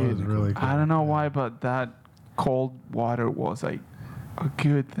 great, That dude. was really cool. I don't know why, but that cold water was like a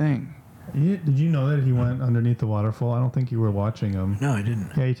good thing. Did you know that he went underneath the waterfall? I don't think you were watching him. No, I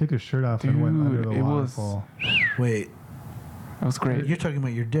didn't. Yeah, he took his shirt off and went under Dude, the it was- waterfall. Wait, That was great. you're talking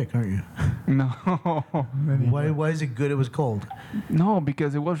about your dick, aren't you? No, And then he Why is it good? It was cold. no,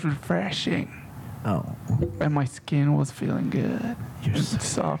 because it was refreshing, Oh, and my skin was feeling good. you're It's so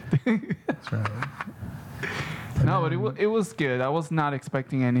soft. That's right. No, but it was good. I was not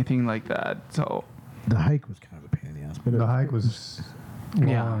expecting anything like that. So the hike was kind of a pain in the ass, but The hike was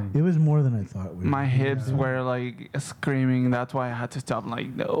Yeah. long. it was more than I thought. It would my be. hips were like screaming. That's why I had to stop.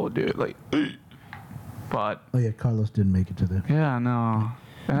 Like, no, dude. Like, but Oh yeah, Carlos didn't make it to the. yeah, no.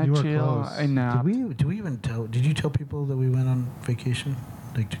 And You I were chill. close. I napped. Did we even tell? Did you tell people that we went on vacation,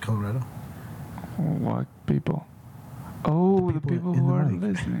 like to Colorado? What people? Oh, the people people in who the are mic.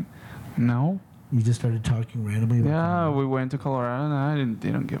 listening. No. You just started talking randomly. About Yeah, Colorado. we went to Colorado and I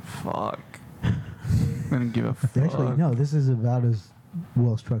didn't give a fuck. Didn't give a fuck. Actually, no. This is about as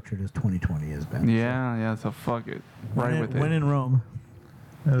well structured as 2020 has been. Yeah, so fuck it. Right with When it. in Rome,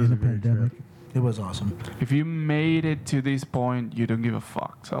 That was in a the great pandemic, trip. it was awesome. If you made it to this point, you don't give a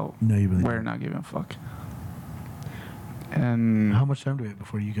fuck. So No, you really. we're don't. not giving a fuck. And How much time do we have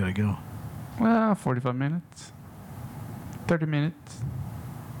before you gotta go? well, 45 minutes. 30 minutes.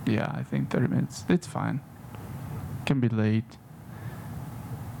 Yeah, I think 30 minutes. It's fine. Can be late.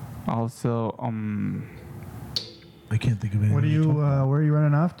 Also, I can't think of anything. What are to you? talk about. Where are you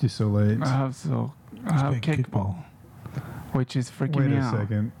running off to so late? I have playing kickball, which is freaking Wait me a out.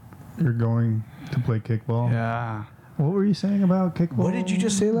 second. You're going to play kickball? Yeah, What were you saying about kickball? What did you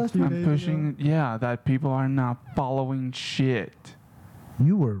just say last a few I'm days pushing. ago? Yeah, that people are not following shit.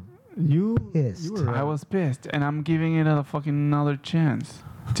 You were You Pissed. You were. I was pissed, and I'm giving it a fucking another chance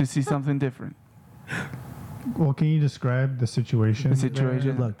to see something different. Well, can you describe the situation? The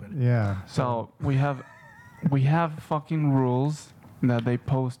situation? good luck, buddy. Yeah. So we have fucking rules that they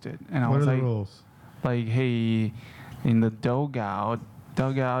posted, and I what are was the like, rules? like, hey, in the dugout,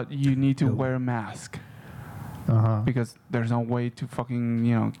 you need to Dugout. wear a mask Uh-huh. because there's no way to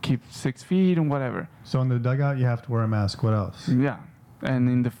fucking keep 6 feet and whatever. So in the dugout, you have to wear a mask. What else? Yeah, and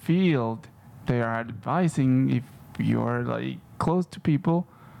in the field, they are advising if you're like close to people,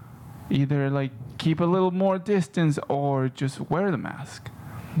 either like keep a little more distance or just wear the mask.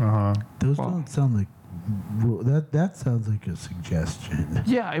 Uh-huh. Those Well- don't sound like that sounds like a suggestion.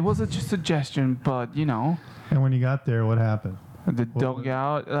 Yeah, it was a just suggestion, but And when you got there, what happened? the What-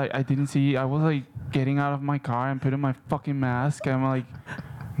 dugout, like I didn't see. I was like getting out of my car and putting my fucking mask. I'm like,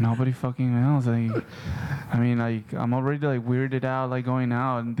 nobody fucking else. Like, I mean, like I'm already like weirded out, like going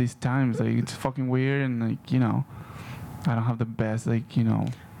out and these times, like it's fucking weird and like I don't have the best like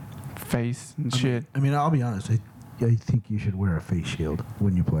face and shit. I mean, I'll be honest. I think you should wear a face shield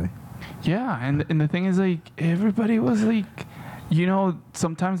when you play. Yeah, and the thing is like everybody was like,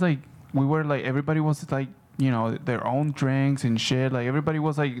 sometimes like we were like everybody was like their own drinks and shit. Like everybody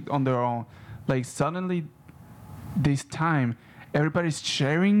was like on their own. Like suddenly, this time everybody's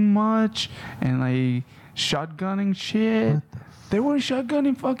sharing much and like shotgunning shit. What the They were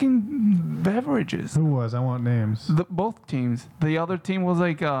shotgunning fucking beverages. Who was? I want names. Both teams. The other team was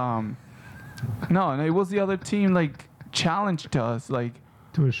like no, it was the other team like challenged us like.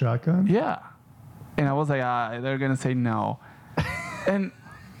 To a shotgun? Yeah. And I was like, they're going to say no. And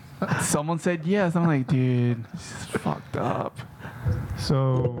someone said yes. I'm like, dude, this is fucked up.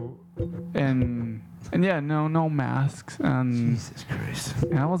 So and yeah, no masks, and Jesus Christ.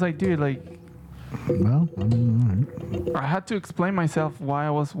 I was like, dude, like, Well, I mean, all right. I had to explain myself why I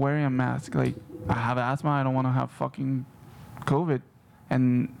was wearing a mask. Like, I have asthma. I don't want to have fucking COVID,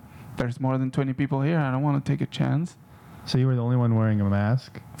 and there's more than 20 people here. I don't want to take a chance. So you were the only one wearing a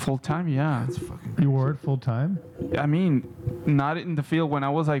mask? Full time, yeah. That's fucking. You wore it full time? I mean, not in the field. When I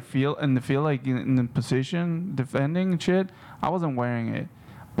was like in the field, like in the position defending shit, I wasn't wearing it.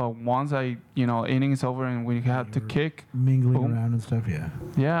 But once innings over and we had to kick, Mingling boom. around and stuff, yeah.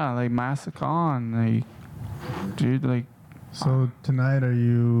 Yeah, like mask on, like, dude, like. So tonight, are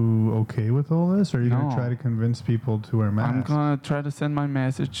you okay with all this? Or are you going No. to try to convince people to wear masks? I'm gonna try to send my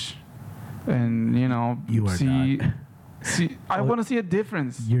message, and You are see. not. See, I Well, want to see a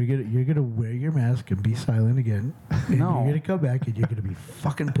difference. You're gonna wear your mask and be silent again. And No. You're gonna come back and you're gonna be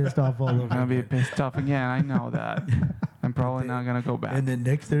fucking pissed off all over. I'm gonna be again. pissed off again. I know that. I'm probably not gonna go back. And then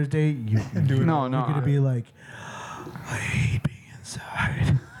next Thursday, you're No, gonna be like, I hate being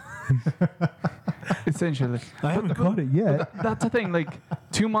inside. Essentially, I haven't caught it yet. that's the thing. Like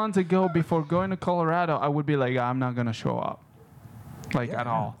 2 months ago, before going to Colorado, I would be like, I'm not gonna show up, like at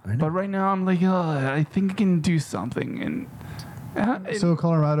all. I know. But right now, I'm like, I think I can do something, and So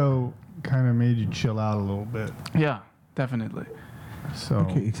Colorado kind of made you chill out a little bit. yeah, definitely. So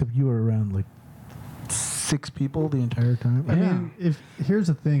Okay, except you were around like 6 people the entire time. I Yeah. mean, here's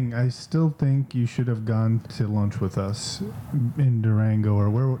the thing, I still think you should have gone to lunch with us in Durango or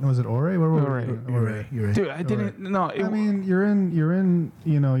where was it? Ore? Where were Ouray. we? You're right. You're right. Dude, I didn't. No, I mean, you're in.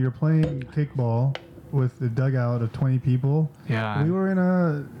 You're playing kickball with the dugout of 20 people. yeah, We were in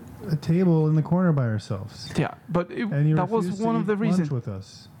a table in the corner by ourselves, yeah, but and you that was refused to one of eat the reasons. lunch with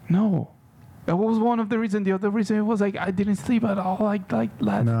us. No. That was one of the reasons. The other reason was like I didn't sleep at all like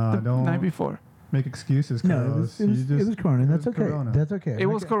last No, the don't- night before. Make excuses, No, Carlos. it was Corona. That's it was okay. Corona. That's okay. It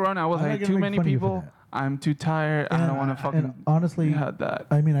was Corona. I was I'm not like gonna too make many fun of you for people. that. I'm too tired. I don't want to fucking And honestly, had that.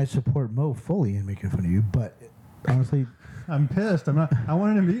 I mean, I support Mo fully in making fun of you, but honestly, I'm pissed. I'm not. I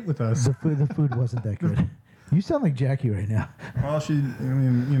wanted him to eat with us. the food wasn't that good. You sound like Jackie right now. Well,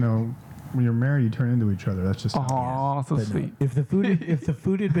 when you're married, you turn into each other. That's just. Oh, so But no, sweet. if the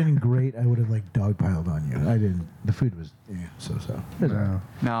food had been great, I would have like dogpiled on you. I didn't. The food was so. No.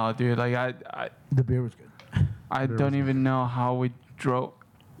 No, dude. Like The beer was good. I don't even know how we drove.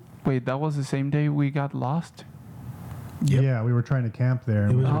 Wait, that was the same day we got lost. Yep. Yeah, we were trying to camp there.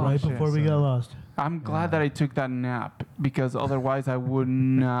 It was Oh, right shit. before we got lost. I'm glad that I took that nap because otherwise I would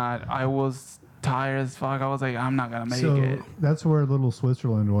not. I was tired as fuck. I was like, I'm not gonna make So it. that's where little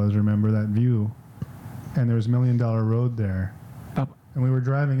Switzerland was. Remember that view? And there was $1 Million Road there. Up- And we were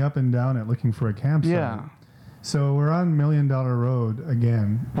driving up and down it looking for a campsite. Yeah. So we're on $1 Million Road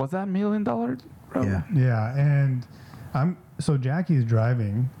again. Was that $1 million road? Yeah. Yeah, and so Jackie's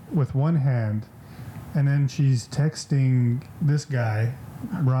driving with one hand, and then she's texting this guy,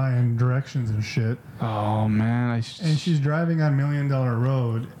 Brian, directions and shit. Oh man, And she's driving on $1 Million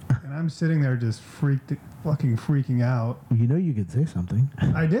Road, and I'm sitting there just fucking freaking out. You know you could say something.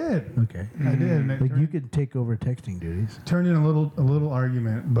 I did. Okay. I did. And it Like you turned, could take over texting duties. turned in a little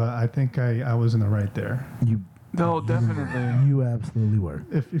argument, but I think I was in the right there. You. No, definitely. You absolutely were.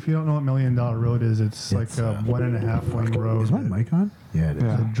 If you don't know what $1 Million Road is, it's like a 1.5 lane road. Is my mic on? Yeah, it is.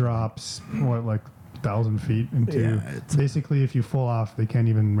 Yeah. It drops like 1,000 feet into. Yeah, it's- Basically, if you fall off, they can't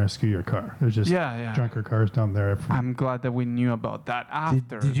even rescue your car. There's just Yeah. junker cars down there. I'm glad that we knew about that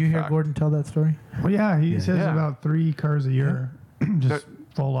after. Did you hear fact. Gordon tell that story? Well, yeah, he says Yeah. about 3 cars a year just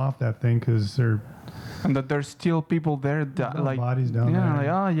fall off that thing because they're And that there's still people there that no like bodies down yeah, there. like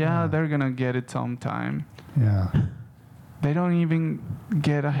oh yeah, Yeah. they're gonna get it sometime. Yeah. They don't even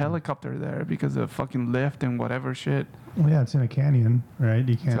get a helicopter there because of fucking lift and whatever shit. Well, yeah, it's in a canyon, right?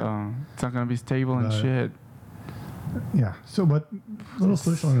 You can't. So it's not gonna be stable and But- shit. Yeah. So, but Little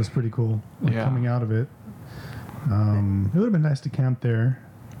Switzerland is pretty cool. Like, Yeah. Coming out of it, it would have been nice to camp there,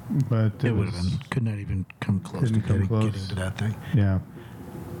 but It would have been. Could not even come close to Couldn't come getting close. to that thing. Yeah.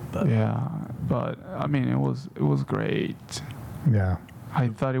 But Yeah, but I mean it was great. Yeah. I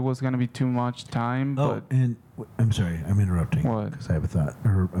thought it was gonna be too much time, Oh, but and I'm sorry, I'm interrupting. What? Because I have a thought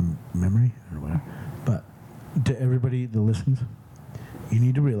or a memory or whatever. But to everybody that listens, you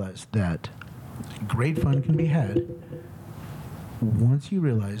need to realize that great fun can be had once you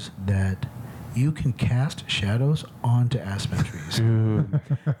realize that you can cast shadows onto aspen trees. dude,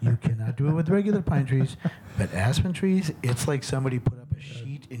 You cannot do it with regular pine trees, but aspen trees, it's like somebody put up a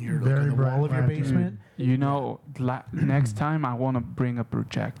sheet in your Very on the bright wall of your lantern. basement. you know, next time I want to bring a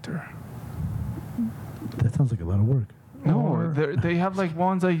projector. That sounds like a lot of work. No, Or- they have like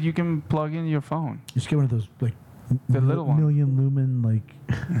ones that you can plug in your phone. Just get one of those like The little one. million lumen like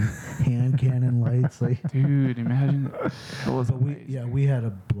hand cannon lights. Like, Dude, imagine. It was but amazing. we had a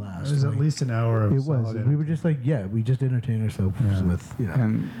It blast. was like, at least an hour of it was. solid We were just like, we just entertained ourselves Yeah. with,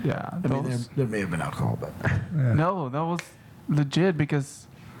 And yeah, I mean, those- there may have been alcohol, but yeah. no, that was legit because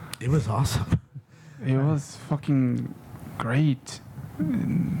it was awesome. it was fucking great.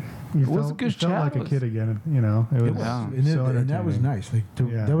 And You it was felt, a good you felt like a chat. kid again. You know, it was, Yeah. And that was entertaining. nice. Like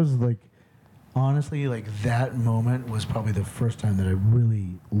Yeah. that was like, honestly, like that moment was probably the first time that I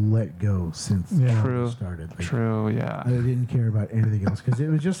really let go since Yeah. True. it started. Like, True, yeah. I didn't care about anything else because it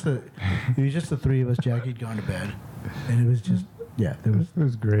was just the three of us. Jackie had gone to bed, and it was just there It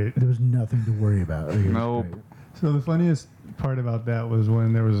was great. was nothing to worry about. Like, it was Nope. great. So the funniest part about that was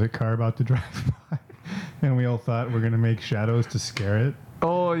when there was a car about to drive by, and we all thought we're gonna make shadows to scare it.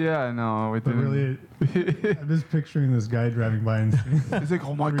 Oh yeah, no, we But didn't. really, I'm just picturing this guy driving by and seeing It's like,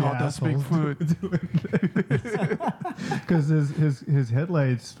 oh my three god, that's assholes Bigfoot. because his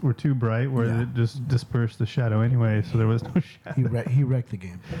headlights were too bright, where Yeah. it just dispersed the shadow anyway, so there was no shadow. He wrecked the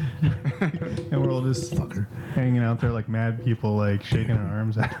game. And we're all just Fucker. hanging out there like mad people, like shaking our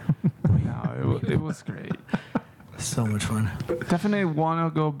arms at him. No, it was great. So much fun. Definitely want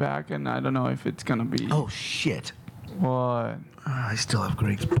to go back, and I don't know if it's gonna be. Oh shit! What? I still have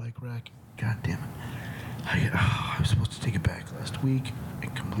Greg's bike rack. God damn it! I was supposed to take it back last week. I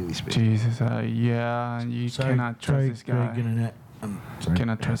completely spaced. Jesus, yeah, you Sorry, cannot trust sorry, this guy. Greg, internet. I'm sorry.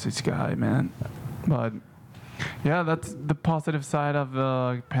 Cannot trust this guy, man. But yeah, that's the positive side of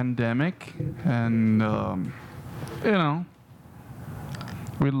the pandemic, and you know,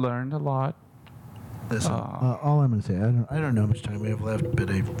 we learned a lot. Listen, all I'm gonna say, I don't know how much time we have left, but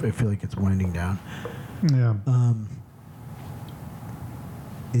I feel like it's winding down. Yeah.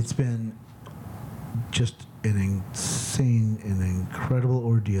 It's been just an insane and incredible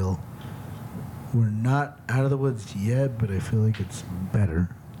ordeal. We're not out of the woods yet, but I feel like it's better.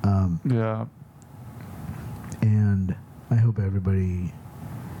 Yeah, And I hope everybody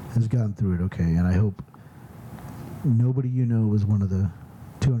has gotten through it okay. And I hope nobody was one of the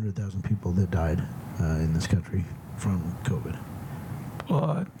 200,000 people that died in this country from COVID.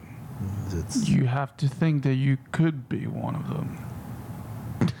 but It's, you have to think that you could be one of them.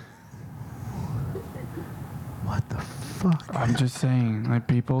 what the fuck? I'm just saying, like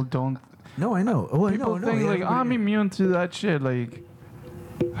people don't. No, I know. Oh, People I know. think like I'm immune to that shit. Like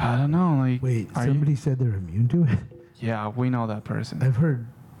I don't know. Like Wait, are you- somebody said they're immune to it? Yeah, we know that person. I've heard.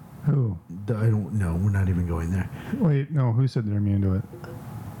 Who? I don't know. We're not even going there. Wait, no. Who said they're immune to it?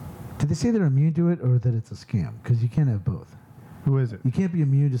 Did they say they're immune to it or that it's a scam? Because you can't have both. Who is it? You can't be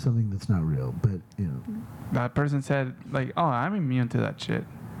immune to something that's not real. But That person said like, "Oh, I'm immune to that shit."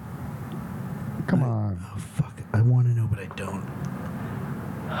 Come on. oh fuck, I want to know, but I don't.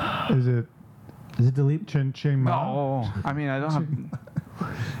 Is it Is it delete? Ching Ma? No, I mean I don't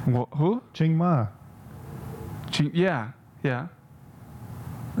have. Who? Ching Ma. Yeah.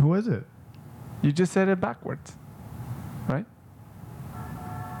 Who is it? You just said it backwards, right?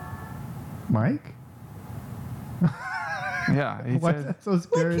 Mike? Yeah. He Why is said. that so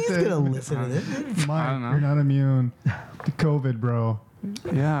scary? He's to- gonna listen to this. Mike, I don't know. you're not immune to COVID, bro.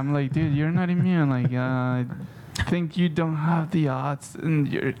 Yeah, I'm like, dude, you're not immune. Like, I think you don't have the odds on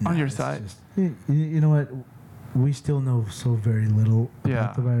your It's side. just- you know what? We still know so very little Yeah.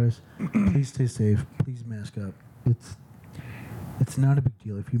 about the virus. Please stay safe. Please mask up. It's not a big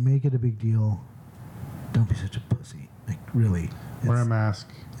deal. If you make it a big deal, don't be such a pussy. Like really, Wear a it's, mask.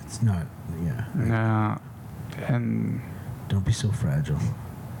 it's not. Yeah. Yeah, and Don't be so fragile.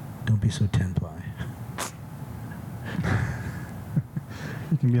 Don't be so 10-ply.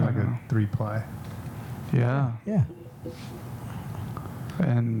 You can be like Uh-huh. a 3-ply. yeah, Yeah.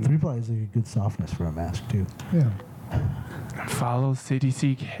 and 3-ply is like a good softness for a mask too. Yeah. follow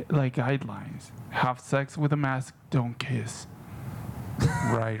CDC like guidelines. Have sex with a mask. Don't kiss.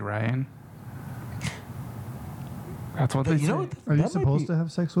 Right, Ryan. That's what But they you say. know what? Are you supposed to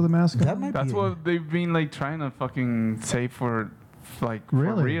have sex with a mask on? That might That's be. what they've been like trying to fucking say for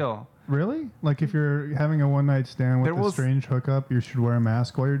Really? real. Really? Like if you're having a one-night stand with There a was- strange hookup, you should wear a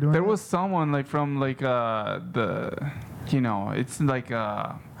mask while you're doing There it? was someone like from like the, you know, it's like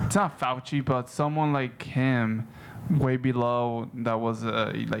it's not Fauci, but someone like him, way below that was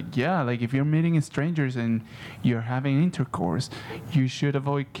like yeah, like if you're meeting strangers and you're having intercourse, you should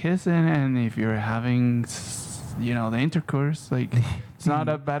avoid kissing, and if you're having you know the intercourse, like it's not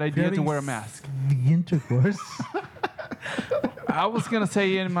a bad If you're idea to having wear a mask. The intercourse. I was gonna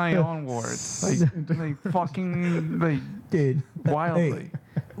say it in my own words, like fucking like Dude. wildly.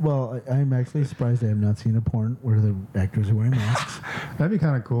 Hey, Well, I'm actually surprised I have not seen a porn where the actors are wearing masks. That'd be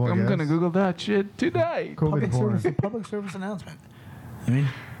kind of cool. I I'm guess. gonna Google that shit today. COVID porn. Public service announcement. I mean,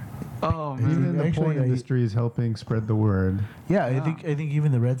 Oh man. Even the Actually, porn industry is helping spread the word. yeah, Yeah. I think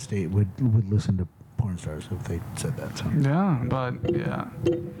even the red state would listen to porn stars if they said that. So. Yeah, but yeah.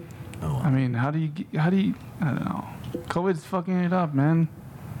 Oh, I mean, how do you? I don't know. COVID's fucking it up, man.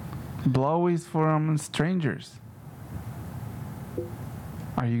 Blowies from strangers.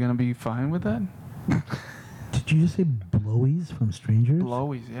 Are you gonna be fine with that? did you just say blowies from strangers?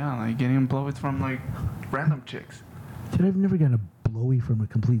 Blowies, yeah, like getting blowies from like random chicks. Dude, I've never gotten a blowy from a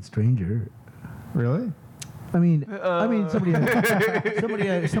complete stranger. Really? I mean, somebody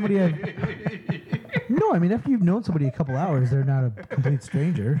No, I mean, after you've known somebody a couple hours, they're not a complete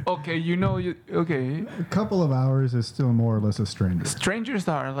stranger. Okay, you know, okay. A couple of hours is still more or less a stranger. Strangers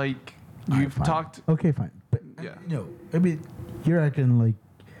are like Alright, you've fine. talked. Okay, fine. But Yeah. no, I mean, you're acting like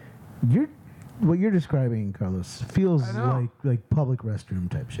what you're describing, Carlos, feels I know. like public restroom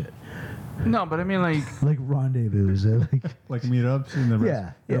type shit, No, but I mean like like rendezvous, like Like meetups in the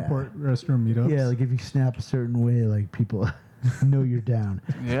Yeah, yeah. airport restroom meetups. yeah, like if you snap a certain way, like people know you're down.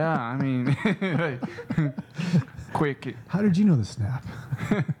 yeah. I mean, like, quick. How did you know the snap?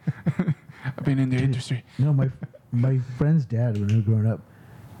 I've been in the industry. No, my friend's dad, when we were growing up,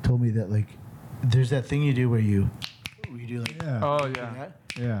 told me that like there's that thing you do where you do like Yeah. Oh like yeah. that.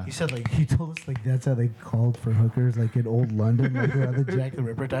 Yeah. He said, like, he told us, like, that's how they called for hookers, like, in old London, like, around the Jack the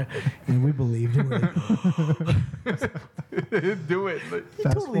Ripper time. And we believed him. We're like, Do it. Like, he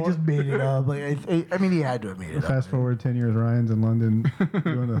totally just made it up. Like, I mean, he had to have made it Fast forward 10 years, Ryan's in London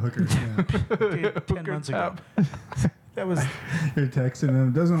doing the hooker snap. up. Dude, 10 Hooker months ago. tap. That was You're texting him,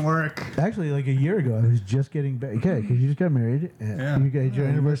 it doesn't work. actually like a year ago. I was just getting back. Okay, because you just got married. Yeah. You got your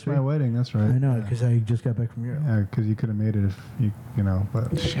Yeah, you missed anniversary. my wedding, that's right. I know, Yeah. because I just got back from Europe. Yeah, because you could have made it if you know,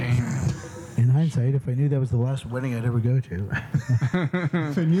 but Shame. In hindsight, if I knew that was the last wedding I'd ever go to,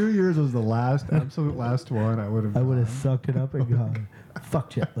 if the New Year's was the absolute last one, I would have. I would have sucked it up and gone, fuck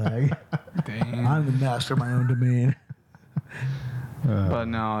jet lag. Dang. I'm the master of my own domain. But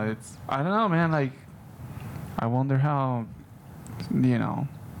no, it's I don't know, man. Like, I wonder how, you know,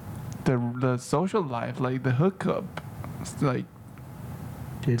 the social life, like the hookup, it's like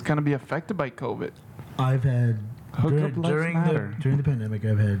it's gonna be affected by COVID. I've had Hookup lives matter. during the pandemic.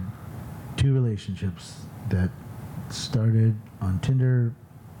 I've had 2 relationships that started on Tinder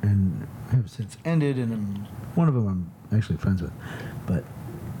and have since ended, and one of them I'm actually friends with. But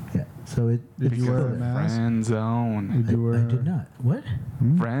yeah, so Did it's you wear still a there. mask? Friend zone. Did you wear? I did not. What?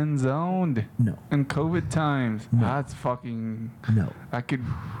 Hmm? Friend zoned No, in COVID times. No. That's fucking. no, I could.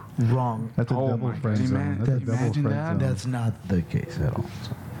 wrong. That's a Oh double my friend God, zone. man, That's a double imagine friend that. zone. That's not the case at all.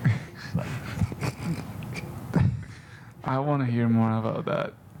 So. But I want to hear more about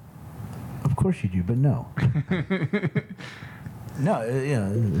that. of course you do, but no. No, yeah,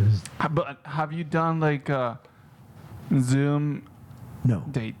 it was, But have you done like a Zoom no,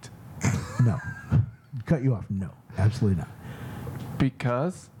 date? no. Cut you off. No, absolutely not.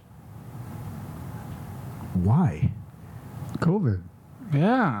 Because Why? COVID.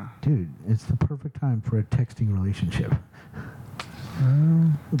 yeah, Dude, it's the perfect time for a texting relationship.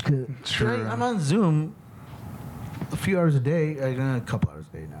 True. I'm on Zoom a few hours a day, a couple hours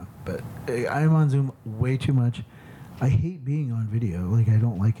a day now, but I'm on Zoom way too much. I hate being on video. Like, I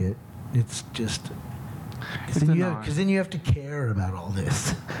don't like it. It's just... It's Because annoying. then you have to care about all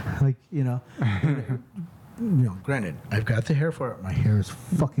this. Like, granted, I've got the hair for it. My hair is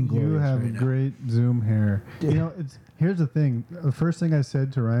fucking glorious You have right now. great Zoom hair. You know, here's the thing. The first thing I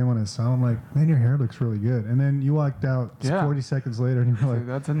said to Ryan when I saw him, like, man, your hair looks really good. And then you walked out Yeah. 40 seconds later, and you were like,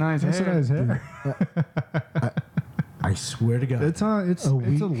 that's a nice that's a hair. nice hair. I swear to God. It's a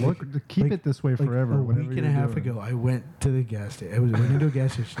look. Keep like- it this way like forever. a whatever week and a you're half doing. ago, I went to the gas station. I went into a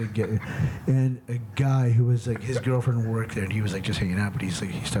gas station to get it, and a guy who was like, his girlfriend worked there, and he was like just hanging out. But he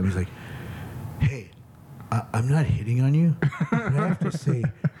stopped. He's like, "Hey, I'm not hitting on you, but I have to say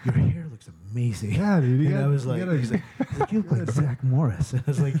your hair looks amazing." Yeah, dude. And I was like, he's like, "You look like Zach Morris." And I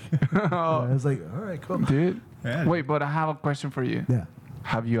was like, "All right, cool." Dude. Yeah. Wait, but I have a question for you. Yeah.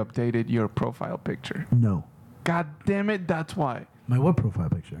 Have you updated your profile picture? No. God damn it, that's why. My what profile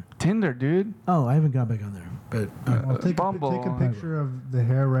picture? Tinder, dude. Oh, I haven't gone back on there, but Well, take Bumble. a picture of the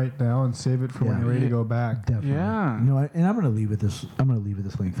hair right now and save it for when Yeah. you're ready to go back. definitely. Yeah. No, and I'm gonna leave it this. I'm gonna leave it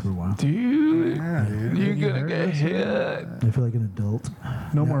this link for a while. Dude. Yeah, dude. You're Your gonna hair get looks hit. good. I feel like an adult.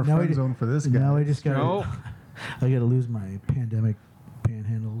 No Now- more now I friend ju- zone for this guy. Now I just got. Nope. I gotta lose my pandemic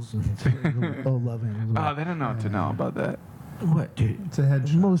panhandles and love handles. Oh, they don't know to know about that. What, dude? It's a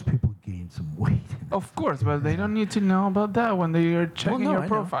headshot. Most people gained some weight. Of course, but they don't need to know about that when they are checking your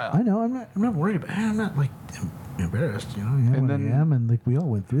profile. I know. I'm not worried about it. I'm not like embarrassed, you know. Yeah, And then I am, and like we all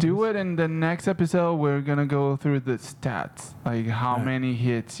went through. Do this. it in the next episode. We're gonna go through the stats, like how many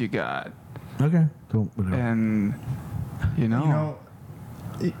hits you got, Okay, cool. Whatever. and you know,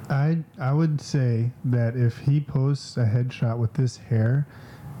 I would say that if he posts a headshot with this hair,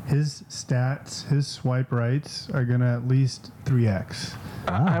 his stats, his swipe rights are gonna at least 3x.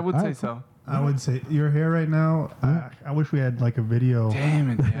 I would say alright, so. I would say your hair right now. I wish we had like a video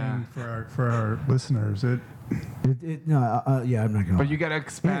Damn it, yeah. for our listeners. Yeah, I'm not gonna. But you gotta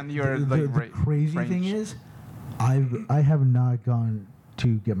expand your the crazy range. thing is, I have not gone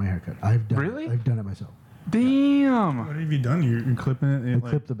to get my haircut. I've done Really? I've done it myself. Damn. What have you done? You're clipping it. I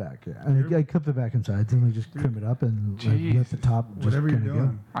clip the back. Yeah. I clip the back and sides and I just trim it up and like, let the top just whatever you're kinda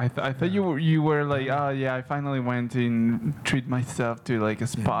doing. I thought you were like, oh yeah, I finally went and treat myself to like a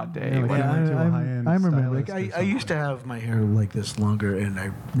spa day. Yeah, like go. you whatever. went to a high-end I remember. Like stylist or I used to have my hair like this longer, and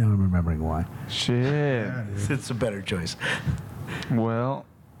now I'm remembering why. Shit. Yeah, dude. It's a better choice. Well,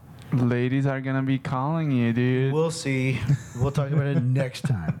 ladies are gonna be calling you, dude. We'll see. We'll talk about it next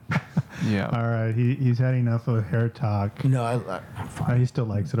time. Yeah. All right, he's had enough of hair talk. No, I'm fine. He still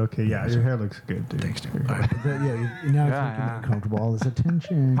likes it. Okay, yeah, your hair looks good, dude. Thanks, dude. All right, but now it's making me uncomfortable. All this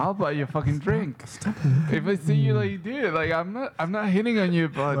attention. I'll buy you a fucking drink. If I see you like, dude, like I'm not hitting on you,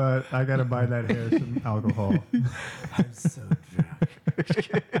 but But I gotta buy that hair some alcohol. I'm so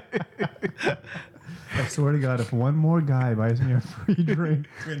drunk. I swear to God, if one more guy buys me a free drink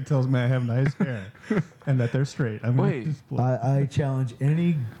and tells me I have nice hair and that they're straight, I'm Wait. gonna split. I challenge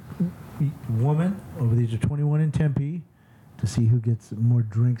any woman over the age of 21 in Tempe to see who gets more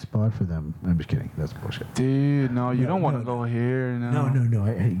drinks bought for them. I'm just kidding. That's bullshit. dude, no, you No, don't want to no, go here. No.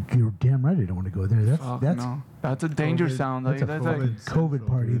 No. You're damn right. I don't want to go there. Fuck That's no. That's a danger COVID- sound. Like, that's a that's like, COVID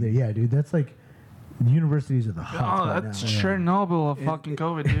party there. Yeah, dude. That's like the universities are the hot oh, spot that's now. Chernobyl of And fucking it-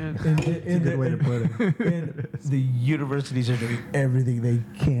 COVID, dude. That's a good way to put it. And the universities are doing everything they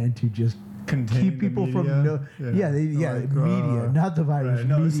can to just Contain keep the people media? from media, not the virus, right,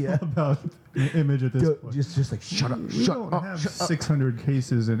 no, media. it's all about the image at this point. Just like shut up, We shut don't up. have shut up. 600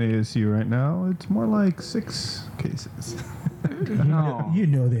 cases in ASU right now. It's more like 6 cases. No. You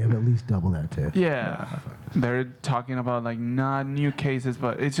know they have at least double that too. Yeah. They're talking about like not new cases,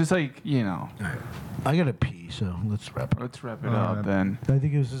 but it's just like, you know. All right. I gotta pee, so let's wrap up. Let's wrap it All up right. then. I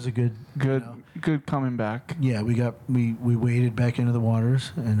think this is a good. Good, You know, good coming back. yeah, we waded back into the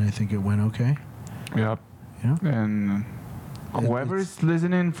waters, and I think it went okay. Yep. Yeah, And whoever's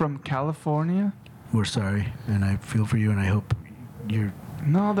listening from California, we're sorry, and I feel for you, and I hope you're.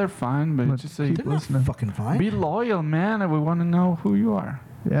 no, they're fine, but But it's just like, They're not listening. fucking fine. be loyal, man, and we want to know who you are.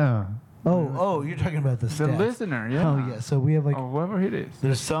 Yeah. Oh, you're talking about the The stats. listener, yeah. Oh yeah, so we have like Or whoever it is.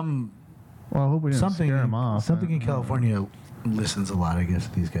 there's some Well, I hope we didn't something scare him off. something in I- California listens a lot. I guess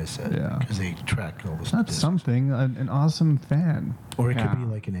these guys said Yeah. because they track all this. Not something. An awesome fan. or it could be Yeah.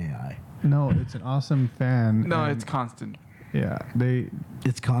 like an AI. No, it's an awesome fan. No, and it's constant. yeah.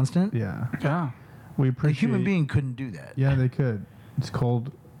 It's constant. Yeah. Yeah. We A appreciate. human being couldn't do that. Yeah, they could. It's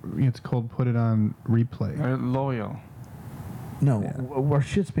called. Put it on replay. They're loyal. No, Yeah. our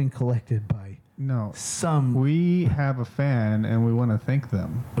shit's being collected by No. some. We have a fan, and we want to thank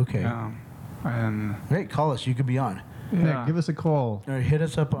them. Okay. Yeah. And Great, call us. You could be on. yeah. Nick, give us a call. Or hit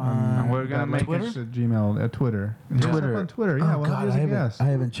us up on. we're gonna make Twitter. it- At Gmail, at Twitter. Hit us Twitter. up on Twitter. Yeah, Oh we'll God, have you as a guest. I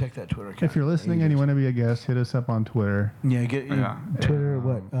haven't checked that Twitter account. If you're listening and you want to be a guest, hit us up on Twitter Yeah, get Yeah. Twitter.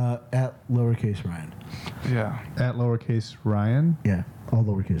 What? At lowercase Ryan. Yeah. at lowercase Ryan. Yeah, all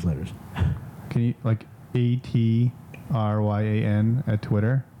lowercase letters. Can you like ATRYAN at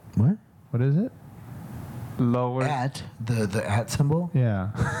Twitter? What? What is it? Lower. At the at symbol, Yeah.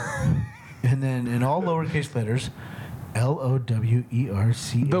 and then in all lowercase letters,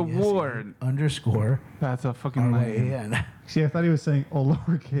 LOWERCASE The word. _. That's a fucking name. RYAN. See, I thought he was saying, oh,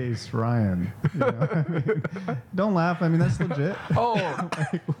 lowercase Ryan. You know? I mean, don't laugh. I mean, that's legit. Oh,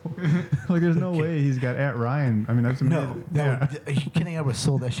 Like, there's no way he's got at Ryan. I mean, that's amazing. No, Yeah. are you kidding? I would have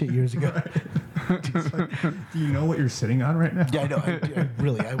sold that shit years ago. Do you know what you're sitting on right now? Yeah, I know.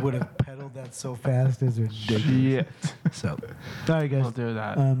 I would have pedaled that so fast as ridiculous. shit. So, all right, guys. We'll do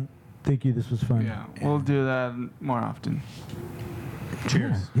that. Thank you. This was fun. Yeah, we'll do that more often.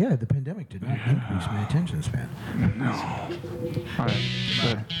 Cheers. Yeah, the pandemic did not increase my attention span. No. All right.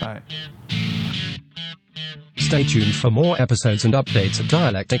 Good. Bye. Stay tuned for more episodes and updates at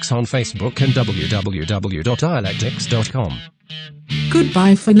Dialectics on Facebook and www.dialectics.com.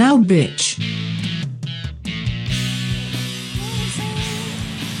 Goodbye for now, bitch.